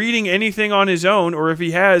hasn't been reading anything on his own, or if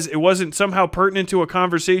he has, it wasn't somehow pertinent to a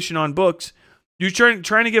conversation on books. You're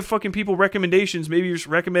trying to give fucking people recommendations. Maybe you just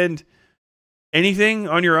recommend anything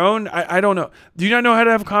on your own. I don't know. Do you not know how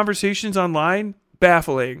to have conversations online?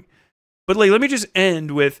 Baffling. But like, let me just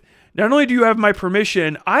end with, not only do you have my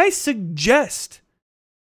permission, I suggest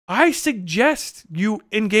you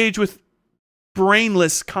engage with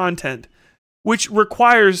brainless content, which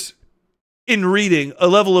requires, in reading, a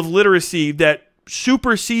level of literacy that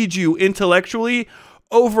supersedes you intellectually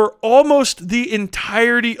over almost the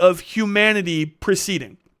entirety of humanity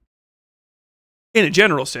preceding. In a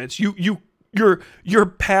general sense, your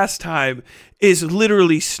pastime is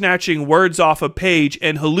literally snatching words off a page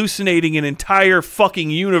and hallucinating an entire fucking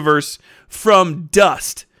universe from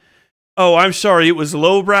dust. Oh, I'm sorry, it was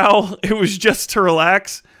lowbrow. It was just to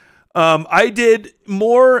relax. I did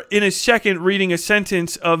more in a second reading a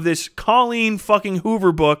sentence of this Colleen fucking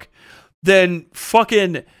Hoover book than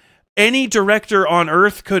fucking any director on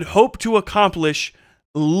earth could hope to accomplish,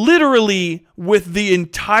 literally with the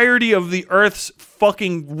entirety of the earth's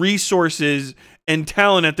fucking resources and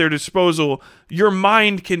talent at their disposal. Your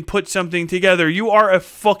mind can put something together. You are a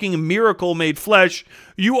fucking miracle made flesh.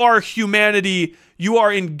 You are humanity. You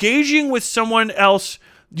are engaging with someone else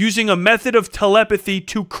using a method of telepathy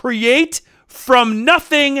to create from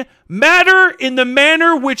nothing matter in the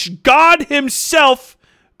manner which God himself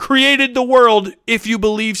created the world, if you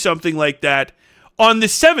believe something like that, on the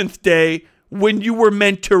seventh day when you were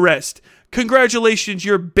meant to rest. Congratulations,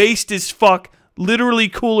 you're based as fuck, literally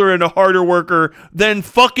cooler and a harder worker than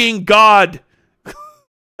fucking God.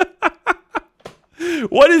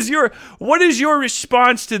 What is your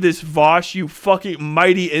response to this, Vaush, you fucking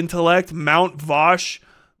mighty intellect, Mount Vaush,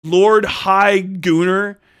 Lord High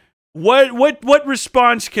Gooner? What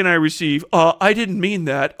response can I receive? I didn't mean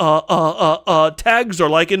that. Tags are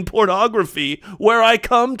like in pornography, where I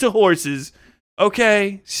come to horses.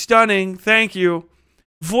 Okay, stunning, thank you.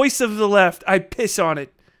 Voice of the left, I piss on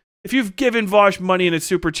it. If you've given Vaush money in a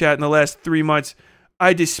super chat in the last 3 months,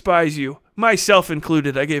 I despise you. Myself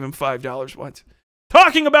included, I gave him $5 once.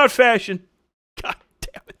 Talking about fashion. God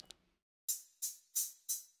damn it.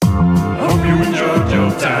 Hope you enjoyed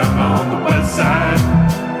your time on the west side.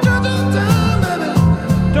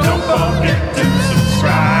 Don't forget to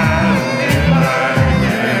subscribe and like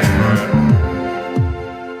it.